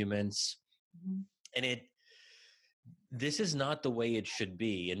arguments. And this is not the way it should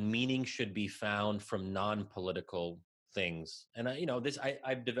be. And meaning should be found from non-political things. And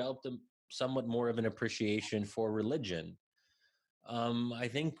I've developed somewhat more of an appreciation for religion. I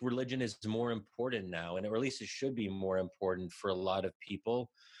think religion is more important now, or at least it should be more important for a lot of people.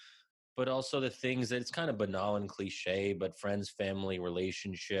 But also the things that it's kind of banal and cliche, but friends, family,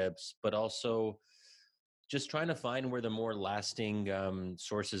 relationships, but also just trying to find where the more lasting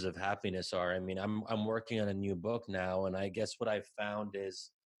sources of happiness are. I mean, I'm working on a new book now, and I guess what I've found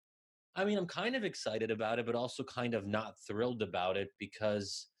is, I'm kind of excited about it, but also kind of not thrilled about it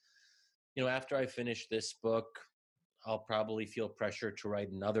because, after I finish this book, I'll probably feel pressure to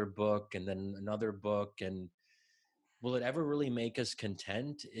write another book and then another book. And will it ever really make us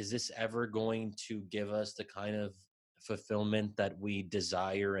content? Is this ever going to give us the kind of fulfillment that we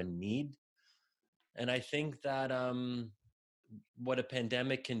desire and need? And I think that what a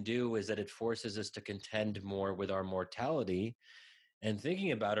pandemic can do is that it forces us to contend more with our mortality. And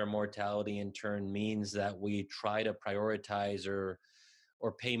thinking about our mortality in turn means that we try to prioritize or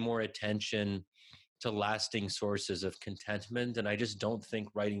pay more attention to lasting sources of contentment. And I just don't think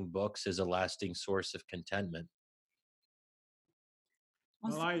writing books is a lasting source of contentment.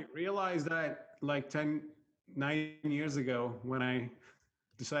 Well, I realized that like 9 years ago when I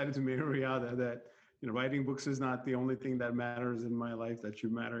decided to marry Riada, that writing books is not the only thing that matters in my life, that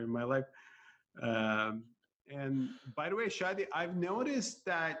should matter in my life. And by the way, Shadi, I've noticed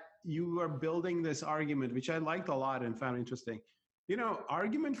that you are building this argument, which I liked a lot and found interesting.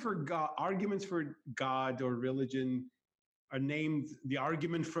 Arguments for God or religion are named the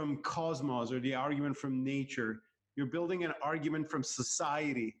argument from cosmos or the argument from nature. you're building an argument from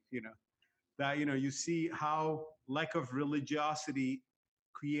society, that, you see how lack of religiosity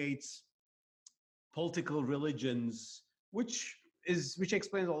creates political religions, which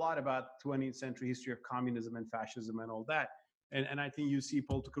explains a lot about 20th century history of communism and fascism and all that. And I think you see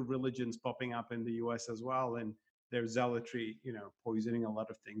political religions popping up in the US as well, and their zealotry, poisoning a lot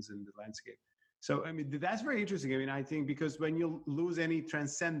of things in the landscape. So, I mean, that's very interesting. I mean, I think because when you lose any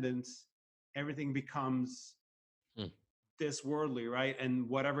transcendence, everything becomes this worldly, right? And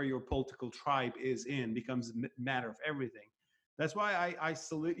whatever your political tribe is in becomes a matter of everything. That's why I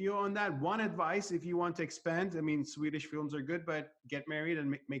salute you on that. One advice, if you want to expand, I mean, Swedish films are good, but get married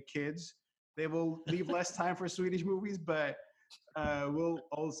and make kids. They will leave less time for Swedish movies, but we'll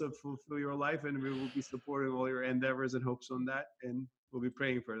also fulfill your life, and we will be supporting all your endeavors and hopes on that. And we'll be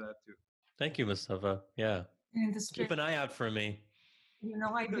praying for that too. Thank you, Mustafa. Yeah. Keep an eye out for me.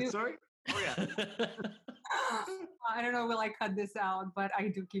 I do. Sorry? Oh, yeah. I don't know, will I cut this out, but I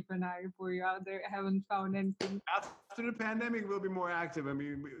do keep an eye for you out there. I haven't found anything. After the pandemic, we'll be more active. I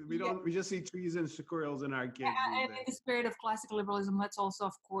mean, we just see trees and squirrels in our kids. Yeah, and in the spirit of classical liberalism, let's also,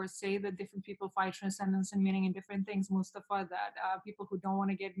 of course, say that different people find transcendence and meaning in different things, Mustafa, that people who don't want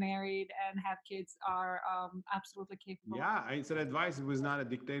to get married and have kids are absolutely capable. Yeah, it's an advice. It was not a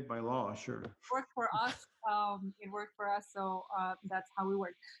dictate by law, sure. It worked for us. So that's how we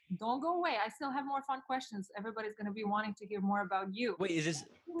work. Don't go away. I still have more fun questions. Everybody's going to be wanting to hear more about you. Wait, is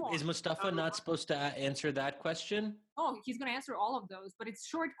Mustafa not supposed to answer that question? Oh, he's going to answer all of those, but it's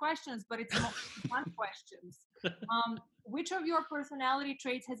short questions, but it's not fun questions. Which of your personality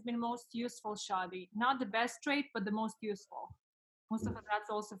traits has been most useful, Shadi? Not the best trait, but the most useful. Mustafa, that's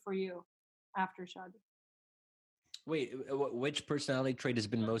also for you after Shadi. Wait, which personality trait has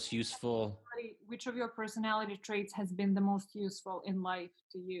been most useful? Which of your personality traits has been the most useful in life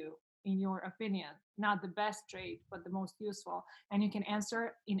to you, in your opinion? Not the best trait, but the most useful. And you can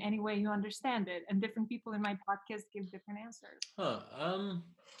answer in any way you understand it. And different people in my podcast give different answers.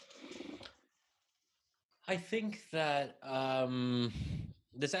 I think that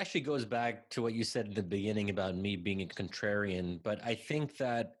this actually goes back to what you said in the beginning about me being a contrarian, but I think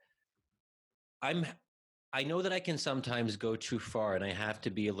that I know that I can sometimes go too far, and I have to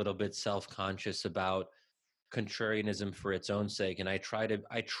be a little bit self-conscious about contrarianism for its own sake. And I try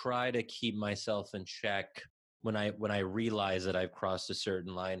to keep myself in check when I realize that I've crossed a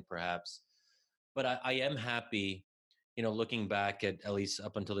certain line, perhaps. But I am happy, looking back at least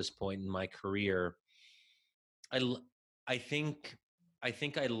up until this point in my career. I think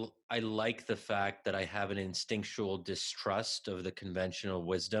I like the fact that I have an instinctual distrust of the conventional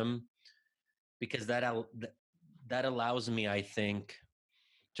wisdom, because that allows me, I think,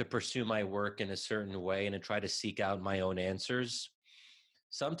 to pursue my work in a certain way and to try to seek out my own answers.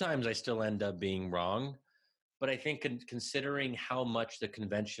 Sometimes I still end up being wrong, but I think considering how much the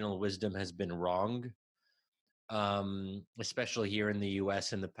conventional wisdom has been wrong, especially here in the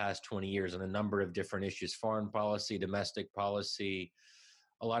US in the past 20 years on a number of different issues, foreign policy, domestic policy,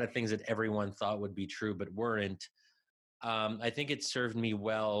 a lot of things that everyone thought would be true but weren't. I think it served me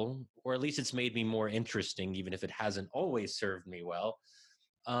well, or at least it's made me more interesting, even if it hasn't always served me well.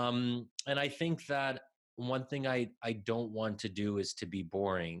 And I think that one thing I don't want to do is to be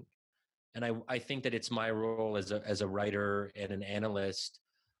boring. And I think that it's my role as a writer and an analyst.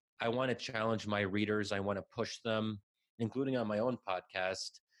 I want to challenge my readers. I want to push them, including on my own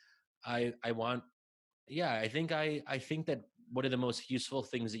podcast. I think that one of the most useful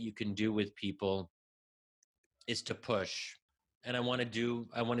things that you can do with people is to push. And I want to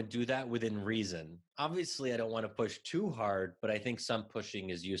do that within reason. Obviously, I don't want to push too hard, but I think some pushing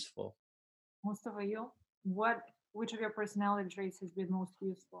is useful. Mustafa, which of your personality traits has been most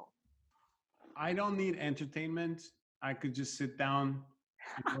useful? I don't need entertainment. I could just sit down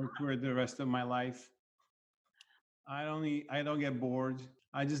and work for the rest of my life. I don't get bored.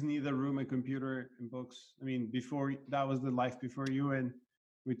 I just need a room, a computer, and books. I mean, that was the life before you, and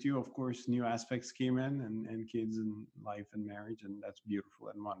with you, of course, new aspects came in, and kids and life and marriage, and that's beautiful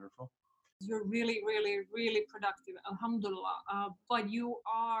and wonderful. You're really, really, really productive, alhamdulillah. But you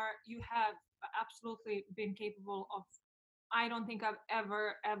have absolutely been capable of, I don't think I've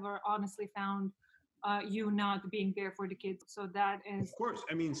ever honestly found you not being there for the kids. So that is... Of course.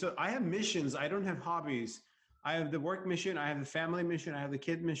 I mean, so I have missions. I don't have hobbies. I have the work mission. I have the family mission. I have the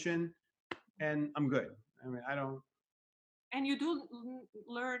kid mission, and I'm good. I mean, I don't... And you do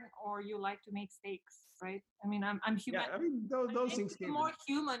learn, or you like to make steaks, right? I mean, I'm human. Yeah, I mean, those things. More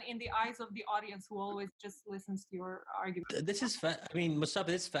human in the eyes of the audience who always just listens to your argument. This is,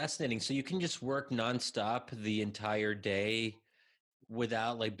 Mustafa, it's fascinating. So you can just work nonstop the entire day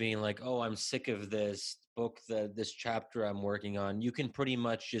without being like, oh, I'm sick of this. book, this chapter I'm working on, you can pretty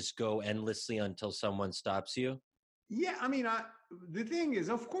much just go endlessly until someone stops you? Yeah, I mean, the thing is,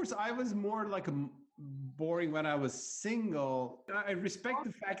 of course, I was more like boring when I was single. I respect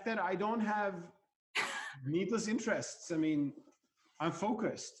the fact that I don't have needless interests. I mean, I'm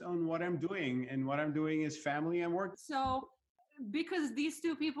focused on what I'm doing, and what I'm doing is family and work. So, because these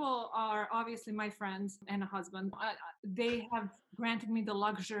two people are obviously my friends and a husband, they have granted me the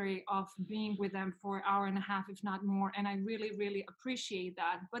luxury of being with them for an hour and a half, if not more, and I really, really appreciate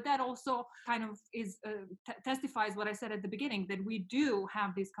that. But that also kind of is testifies what I said at the beginning, that we do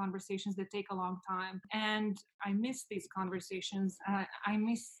have these conversations that take a long time, and I miss these conversations. I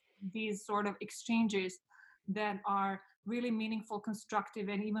miss these sort of exchanges that are really meaningful, constructive,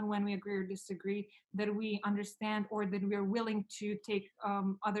 and even when we agree or disagree, that we understand or that we are willing to take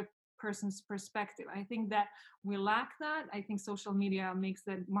other person's perspective. I think that we lack that. I think social media makes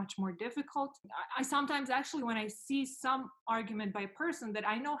that much more difficult. I sometimes actually, when I see some argument by a person that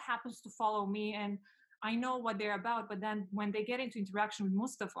I know happens to follow me and I know what they're about, but then when they get into interaction with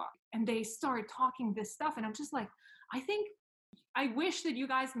Mustafa and they start talking this stuff, and I'm just like, I wish that you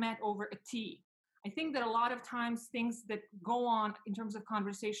guys met over a tea. I think that a lot of times things that go on in terms of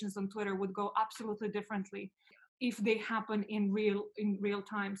conversations on Twitter would go absolutely differently if they happen in real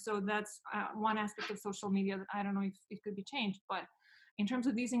time. So that's one aspect of social media that I don't know if it could be changed. But in terms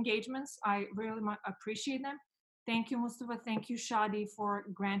of these engagements, I really appreciate them. Thank you, Mustafa. Thank you, Shadi, for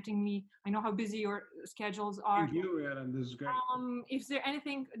granting me. I know how busy your schedules are. Thank you, Aaron. This is great. Is there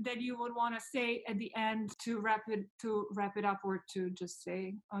anything that you would want to say at the end to wrap it up, or to just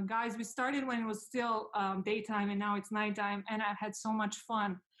say, guys, we started when it was still daytime and now it's nighttime, and I've had so much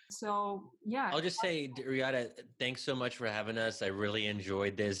fun. So yeah, I'll just say, Riyada, thanks so much for having us. I really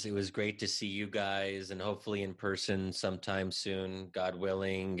enjoyed this. It was great to see you guys, and hopefully in person sometime soon, God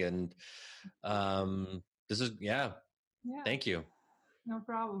willing. And this is thank you. No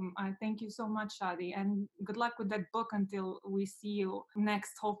problem. Thank you so much, Shadi, and good luck with that book until we see you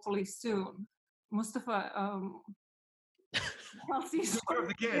next, hopefully soon. Mustafa, I'll see you soon. Of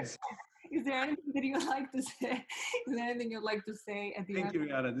the kids. Is there anything that you would like to say? Is there anything you'd like to say at the end? Thank you,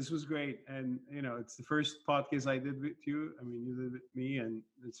 Riyada. This was great. And, it's the first podcast I did with you. I mean, you did with me, and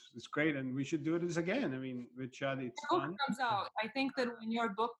it's great. And we should do this again. I mean, with Shadi, it's fun. Comes out. I think that when your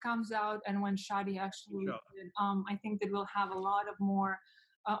book comes out and when Shadi actually did, I think that we'll have a lot of more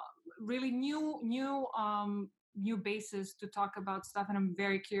really new bases to talk about stuff, and I'm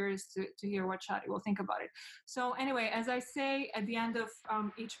very curious to hear what Shadi will think about it. So anyway, as I say at the end of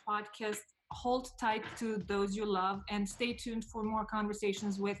each podcast, hold tight to those you love and stay tuned for more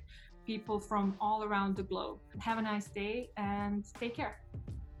conversations with people from all around the globe. Have a nice day and take care.